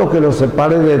todo lo que lo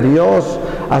separe de Dios,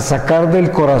 a sacar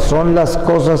del corazón las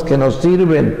cosas que nos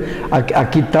sirven, a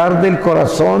quitar del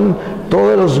corazón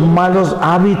todos los malos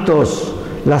hábitos,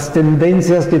 las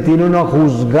tendencias que tiene uno a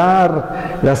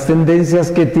juzgar, las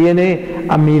tendencias que tiene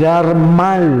a mirar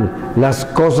mal las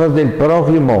cosas del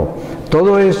prójimo.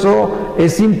 Todo eso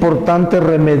es importante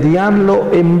remediarlo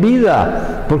en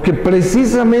vida, porque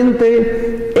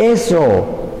precisamente eso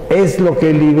es lo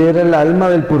que libera el alma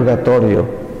del purgatorio.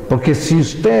 Porque si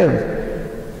usted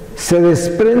se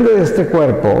desprende de este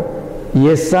cuerpo y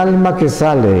esa alma que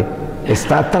sale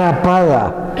está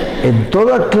atrapada en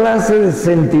toda clase de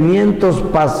sentimientos,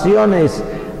 pasiones,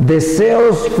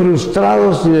 deseos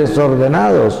frustrados y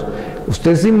desordenados,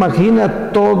 usted se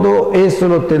imagina todo eso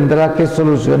lo tendrá que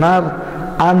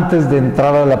solucionar antes de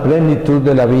entrar a la plenitud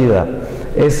de la vida.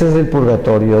 Ese es el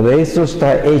purgatorio, de eso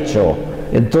está hecho.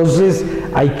 Entonces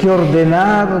hay que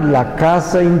ordenar la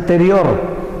casa interior,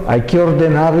 hay que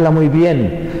ordenarla muy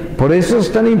bien. Por eso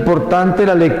es tan importante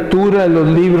la lectura de los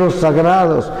libros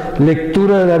sagrados,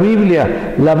 lectura de la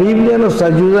Biblia. La Biblia nos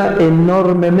ayuda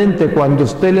enormemente. Cuando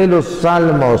usted lee los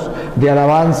salmos de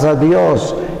alabanza a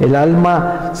Dios, el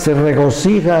alma se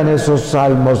regocija en esos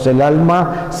salmos, el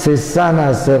alma se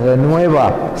sana, se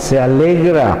renueva, se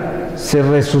alegra, se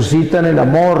resucita en el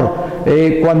amor.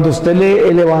 Cuando usted lee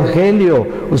el Evangelio,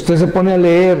 usted se pone a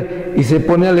leer y se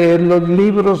pone a leer los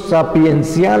libros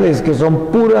sapienciales, que son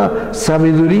pura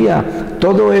sabiduría.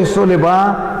 Todo eso le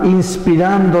va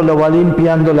inspirando, lo va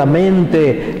limpiando la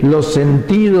mente, los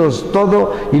sentidos,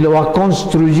 todo, y lo va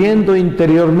construyendo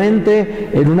interiormente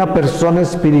en una persona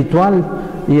espiritual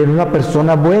y en una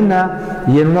persona buena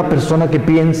y en una persona que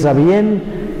piensa bien,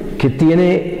 que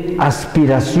tiene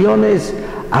aspiraciones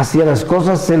hacia las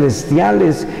cosas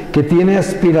celestiales, que tiene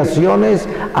aspiraciones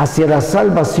hacia la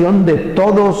salvación de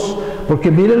todos,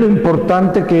 porque mire lo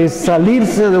importante que es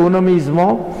salirse de uno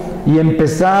mismo y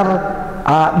empezar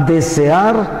a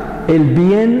desear el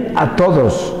bien a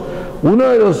todos. Uno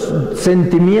de los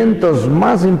sentimientos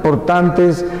más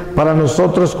importantes para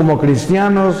nosotros como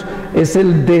cristianos es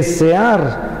el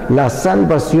desear la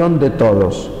salvación de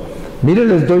todos. Mire,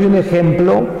 les doy un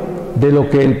ejemplo de lo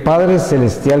que el Padre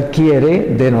Celestial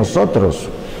quiere de nosotros.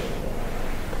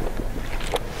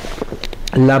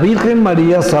 La Virgen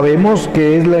María sabemos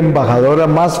que es la embajadora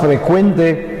más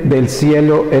frecuente del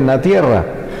cielo en la tierra.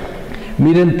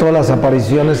 Miren todas las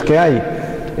apariciones que hay.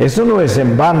 Eso no es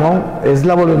en vano, es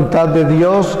la voluntad de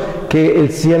Dios que el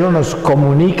cielo nos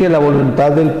comunique la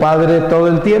voluntad del Padre todo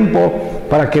el tiempo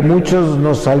para que muchos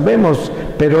nos salvemos,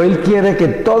 pero Él quiere que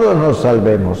todos nos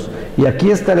salvemos. Y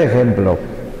aquí está el ejemplo.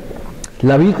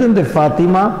 La Virgen de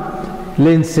Fátima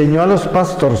le enseñó a los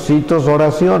pastorcitos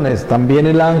oraciones, también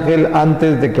el ángel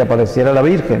antes de que apareciera la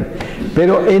Virgen.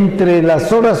 Pero entre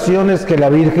las oraciones que la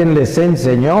Virgen les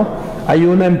enseñó, hay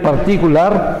una en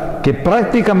particular que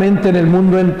prácticamente en el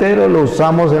mundo entero lo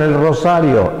usamos en el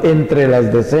rosario, entre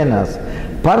las decenas.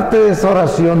 Parte de esa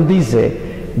oración dice: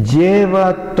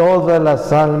 lleva todas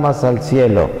las almas al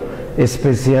cielo,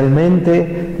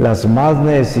 especialmente las más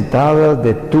necesitadas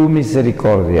de tu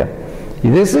misericordia. Y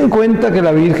desen cuenta que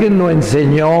la Virgen no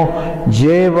enseñó: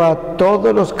 lleva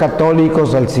todos los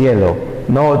católicos al cielo.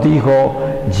 No, dijo: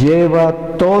 lleva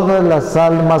todas las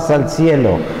almas al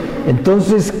cielo.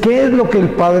 Entonces, ¿qué es lo que el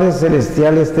Padre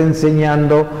Celestial está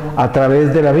enseñando a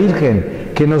través de la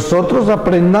Virgen? Que nosotros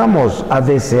aprendamos a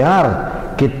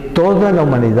desear que toda la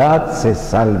humanidad se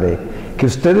salve. Que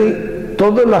usted,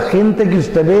 toda la gente que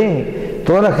usted ve,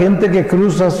 toda la gente que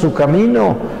cruza su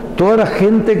camino, toda la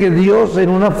gente que Dios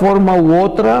en una forma u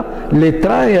otra le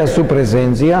trae a su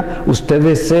presencia, usted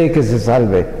desee que se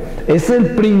salve. Es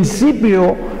el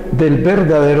principio del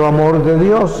verdadero amor de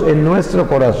Dios en nuestro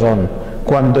corazón,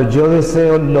 cuando yo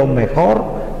deseo lo mejor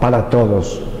para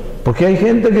todos. Porque hay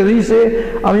gente que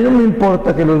dice, a mí no me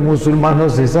importa que los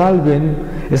musulmanes se salven,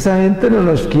 esa gente no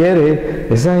nos quiere,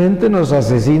 esa gente nos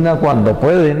asesina cuando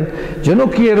pueden, yo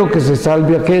no quiero que se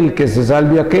salve aquel, que se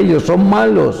salve aquello, son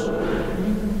malos.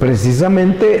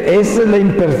 Precisamente esa es la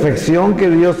imperfección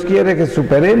que Dios quiere que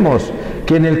superemos,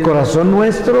 que en el corazón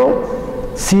nuestro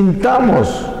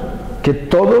sintamos que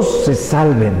todos se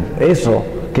salven, eso,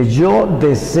 que yo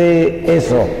desee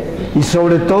eso, y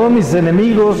sobre todo mis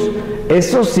enemigos.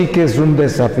 Eso sí que es un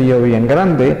desafío bien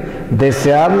grande,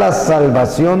 desear la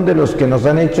salvación de los que nos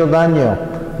han hecho daño,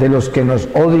 de los que nos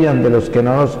odian, de los que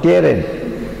no nos quieren,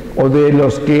 o de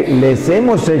los que les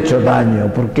hemos hecho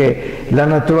daño, porque la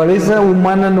naturaleza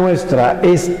humana nuestra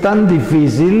es tan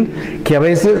difícil que a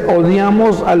veces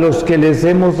odiamos a los que les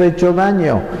hemos hecho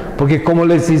daño, porque como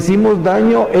les hicimos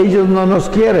daño, ellos no nos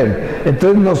quieren,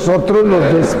 entonces nosotros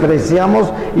los despreciamos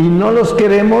y no los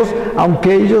queremos,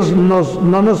 aunque ellos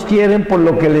no nos quieren por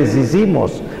lo que les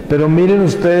hicimos. Pero miren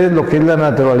ustedes lo que es la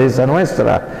naturaleza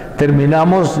nuestra.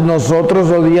 Terminamos nosotros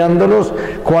odiándolos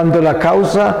cuando la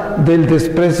causa del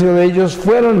desprecio de ellos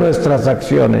fueron nuestras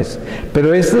acciones.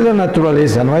 Pero esa es la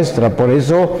naturaleza nuestra. Por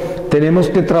eso tenemos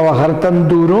que trabajar tan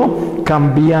duro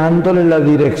cambiándole la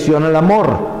dirección al amor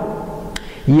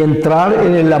y entrar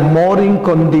en el amor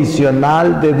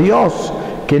incondicional de Dios,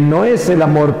 que no es el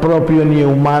amor propio ni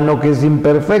humano, que es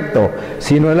imperfecto,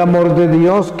 sino el amor de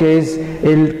Dios, que es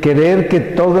el querer que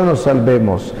todos nos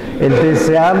salvemos, el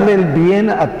desearle el bien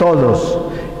a todos.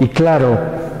 Y claro,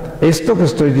 esto que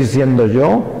estoy diciendo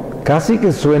yo, casi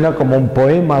que suena como un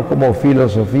poema, como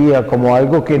filosofía, como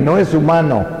algo que no es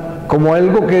humano, como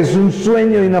algo que es un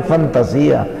sueño y una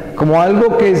fantasía, como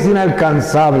algo que es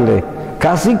inalcanzable.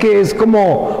 Casi que es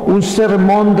como un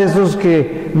sermón de esos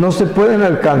que no se pueden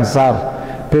alcanzar.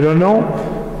 Pero no,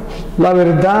 la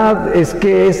verdad es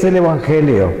que es el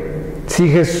Evangelio. Si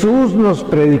Jesús nos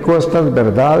predicó estas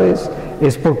verdades,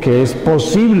 es porque es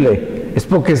posible, es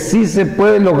porque sí se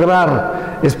puede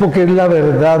lograr, es porque es la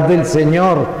verdad del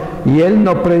Señor. Y Él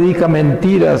no predica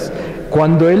mentiras.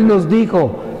 Cuando Él nos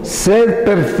dijo, sed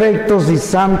perfectos y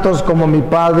santos como mi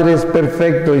Padre es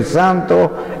perfecto y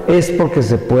santo, es porque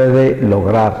se puede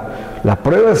lograr. La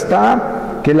prueba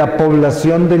está que la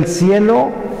población del cielo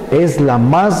es la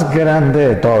más grande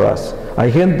de todas.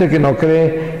 Hay gente que no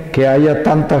cree que haya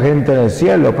tanta gente en el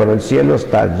cielo, pero el cielo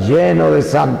está lleno de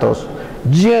santos,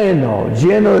 lleno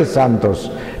de santos.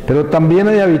 Pero también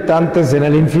hay habitantes en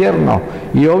el infierno,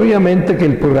 y obviamente que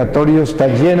el purgatorio está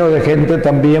lleno de gente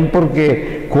también,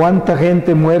 porque cuánta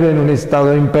gente muere en un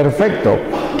estado imperfecto,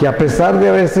 que a pesar de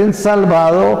haberse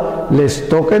salvado, les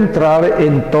toca entrar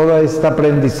en todo este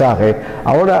aprendizaje.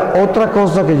 Ahora, otra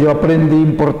cosa que yo aprendí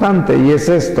importante, y es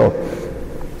esto: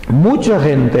 mucha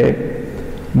gente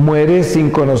muere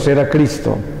sin conocer a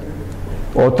Cristo.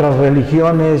 Otras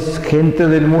religiones, gente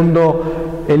del mundo,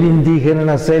 el indígena en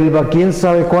la selva, quién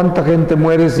sabe cuánta gente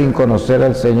muere sin conocer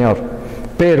al Señor.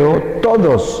 Pero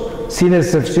todos, sin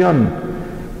excepción,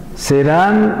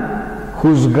 serán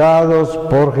juzgados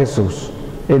por Jesús.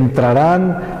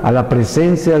 Entrarán a la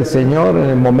presencia del Señor en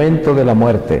el momento de la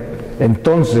muerte.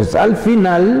 Entonces, al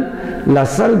final, la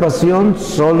salvación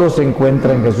solo se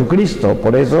encuentra en Jesucristo.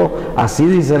 Por eso, así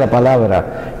dice la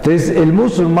palabra. Entonces, el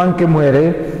musulmán que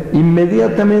muere,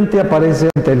 inmediatamente aparece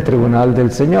ante el tribunal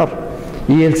del Señor.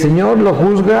 Y el Señor lo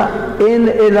juzga en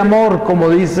el amor, como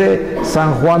dice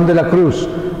San Juan de la Cruz.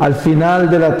 Al final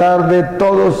de la tarde,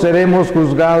 todos seremos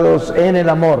juzgados en el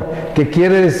amor. ¿Qué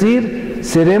quiere decir?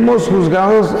 Seremos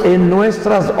juzgados en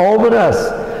nuestras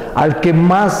obras. Al que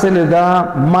más se le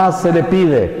da, más se le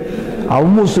pide. A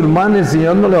un musulmán el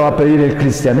Señor no le va a pedir el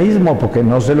cristianismo porque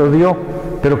no se lo dio,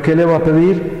 pero ¿qué le va a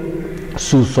pedir?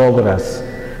 Sus obras.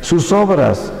 Sus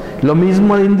obras. Lo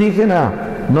mismo al indígena,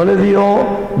 no le dio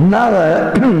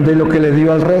nada de lo que le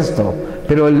dio al resto,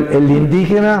 pero el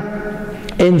indígena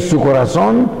en su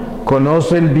corazón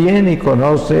conoce el bien y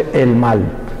conoce el mal,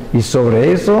 y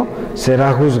sobre eso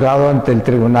será juzgado ante el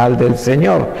tribunal del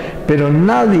Señor. Pero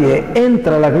nadie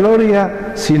entra a la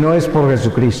gloria si no es por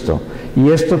Jesucristo, y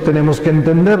esto tenemos que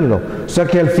entenderlo. O sea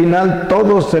que al final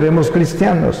todos seremos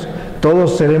cristianos,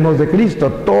 todos seremos de Cristo,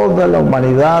 toda la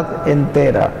humanidad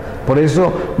entera. Por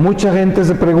eso mucha gente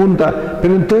se pregunta,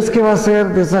 pero entonces ¿qué va a hacer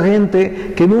de esa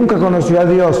gente que nunca conoció a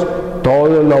Dios?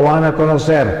 Todos lo van a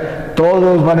conocer,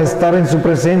 todos van a estar en su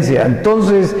presencia.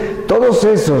 Entonces todos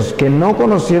esos que no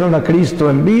conocieron a Cristo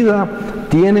en vida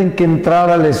tienen que entrar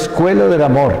a la escuela del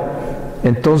amor.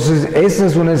 Entonces ese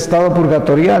es un estado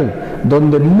purgatorial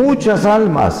donde muchas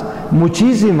almas,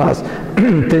 muchísimas,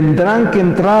 tendrán que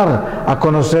entrar a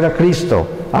conocer a Cristo,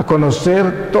 a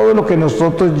conocer todo lo que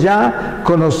nosotros ya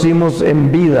conocimos en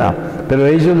vida, pero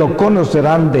ellos lo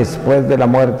conocerán después de la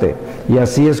muerte. Y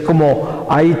así es como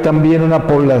hay también una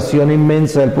población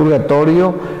inmensa del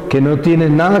purgatorio que no tiene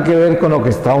nada que ver con lo que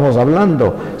estábamos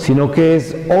hablando, sino que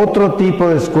es otro tipo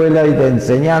de escuela y de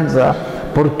enseñanza,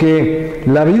 porque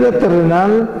la vida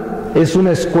terrenal es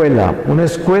una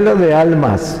escuela de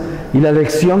almas, y la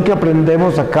lección que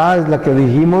aprendemos acá es la que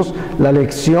dijimos, la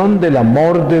lección del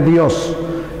amor de Dios.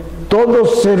 Todo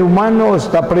ser humano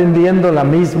está aprendiendo la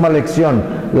misma lección,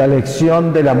 la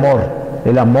lección del amor,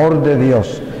 el amor de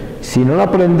Dios. Si no la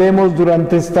aprendemos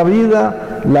durante esta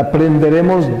vida, la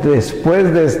aprenderemos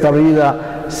después de esta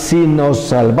vida si nos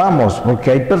salvamos,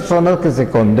 porque hay personas que se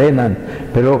condenan,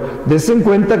 pero dense en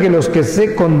cuenta que los que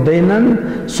se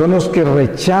condenan son los que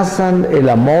rechazan el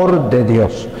amor de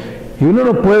Dios. Y uno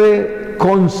no puede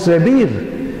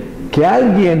concebir que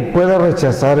alguien pueda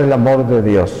rechazar el amor de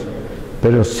Dios,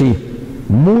 pero sí,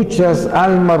 muchas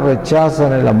almas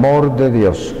rechazan el amor de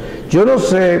Dios. Yo no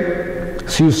sé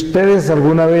si ustedes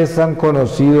alguna vez han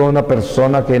conocido a una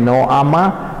persona que no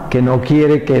ama, que no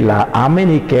quiere que la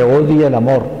amen y que odia el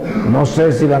amor. No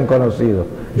sé si la han conocido.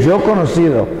 Yo he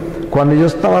conocido, cuando yo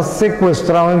estaba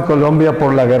secuestrado en Colombia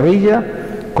por la guerrilla,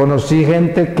 conocí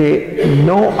gente que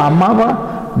no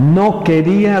amaba, no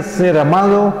quería ser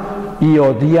amado y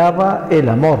odiaba el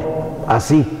amor.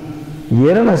 Así. Y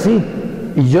eran así.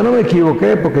 Y yo no me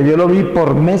equivoqué porque yo lo vi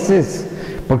por meses.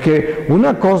 Porque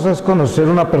una cosa es conocer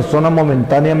a una persona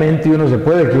momentáneamente y uno se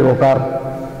puede equivocar,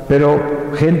 pero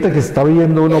gente que está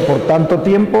viendo uno por tanto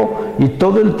tiempo y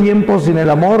todo el tiempo sin el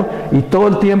amor y todo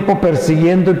el tiempo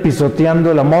persiguiendo y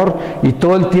pisoteando el amor y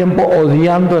todo el tiempo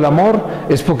odiando el amor,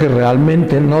 es porque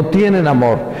realmente no tienen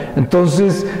amor.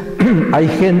 Entonces hay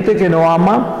gente que no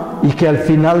ama y que al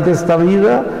final de esta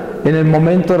vida, en el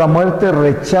momento de la muerte,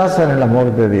 rechazan el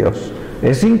amor de Dios.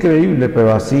 Es increíble,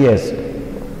 pero así es.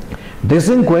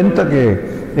 Desen en cuenta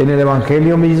que en el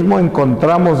Evangelio mismo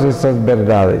encontramos esas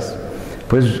verdades.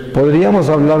 Pues podríamos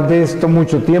hablar de esto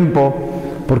mucho tiempo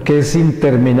porque es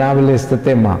interminable este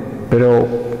tema, pero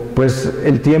pues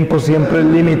el tiempo siempre es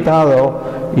limitado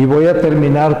y voy a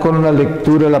terminar con una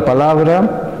lectura de la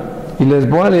palabra y les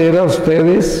voy a leer a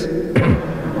ustedes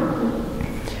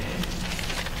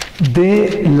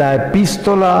de la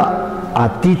epístola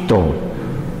a Tito,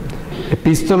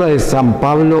 epístola de San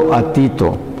Pablo a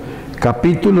Tito,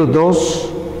 capítulo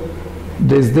 2,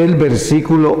 desde el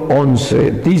versículo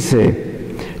 11, dice: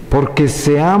 porque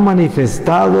se ha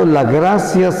manifestado la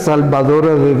gracia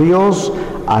salvadora de Dios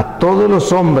a todos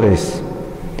los hombres,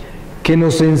 que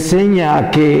nos enseña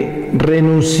a que,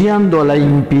 renunciando a la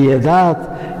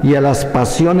impiedad y a las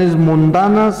pasiones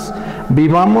mundanas,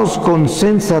 vivamos con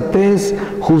sensatez,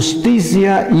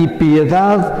 justicia y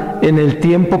piedad en el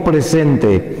tiempo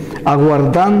presente,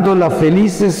 aguardando la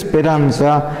feliz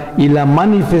esperanza y la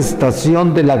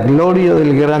manifestación de la gloria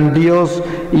del gran Dios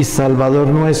y Salvador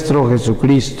nuestro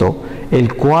Jesucristo,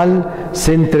 el cual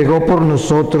se entregó por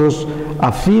nosotros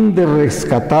a fin de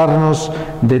rescatarnos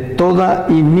de toda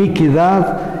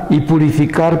iniquidad y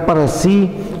purificar para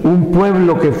sí un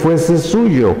pueblo que fuese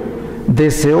suyo,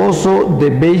 deseoso de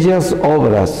bellas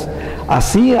obras.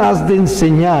 Así has de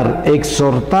enseñar,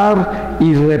 exhortar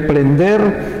y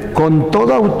reprender con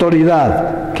toda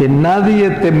autoridad, que nadie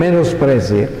te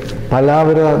menosprecie.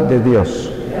 Palabra de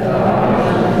Dios.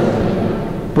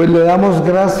 Pues le damos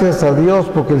gracias a Dios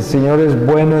porque el Señor es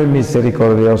bueno y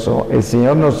misericordioso. El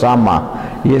Señor nos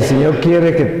ama y el Señor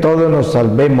quiere que todos nos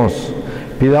salvemos.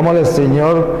 Pidámosle al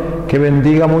Señor que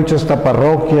bendiga mucho esta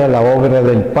parroquia, la obra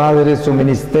del Padre, su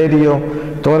ministerio,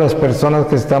 todas las personas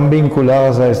que están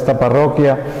vinculadas a esta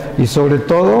parroquia y sobre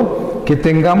todo que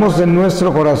tengamos en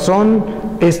nuestro corazón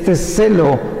este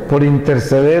celo por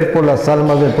interceder por las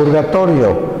almas del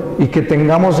purgatorio y que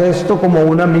tengamos esto como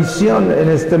una misión en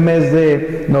este mes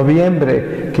de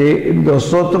noviembre, que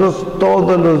nosotros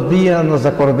todos los días nos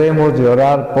acordemos de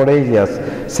orar por ellas.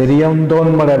 Sería un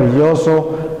don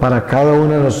maravilloso para cada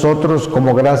uno de nosotros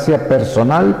como gracia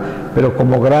personal, pero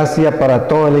como gracia para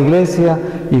toda la Iglesia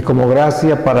y como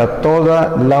gracia para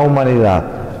toda la humanidad.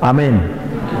 Amén.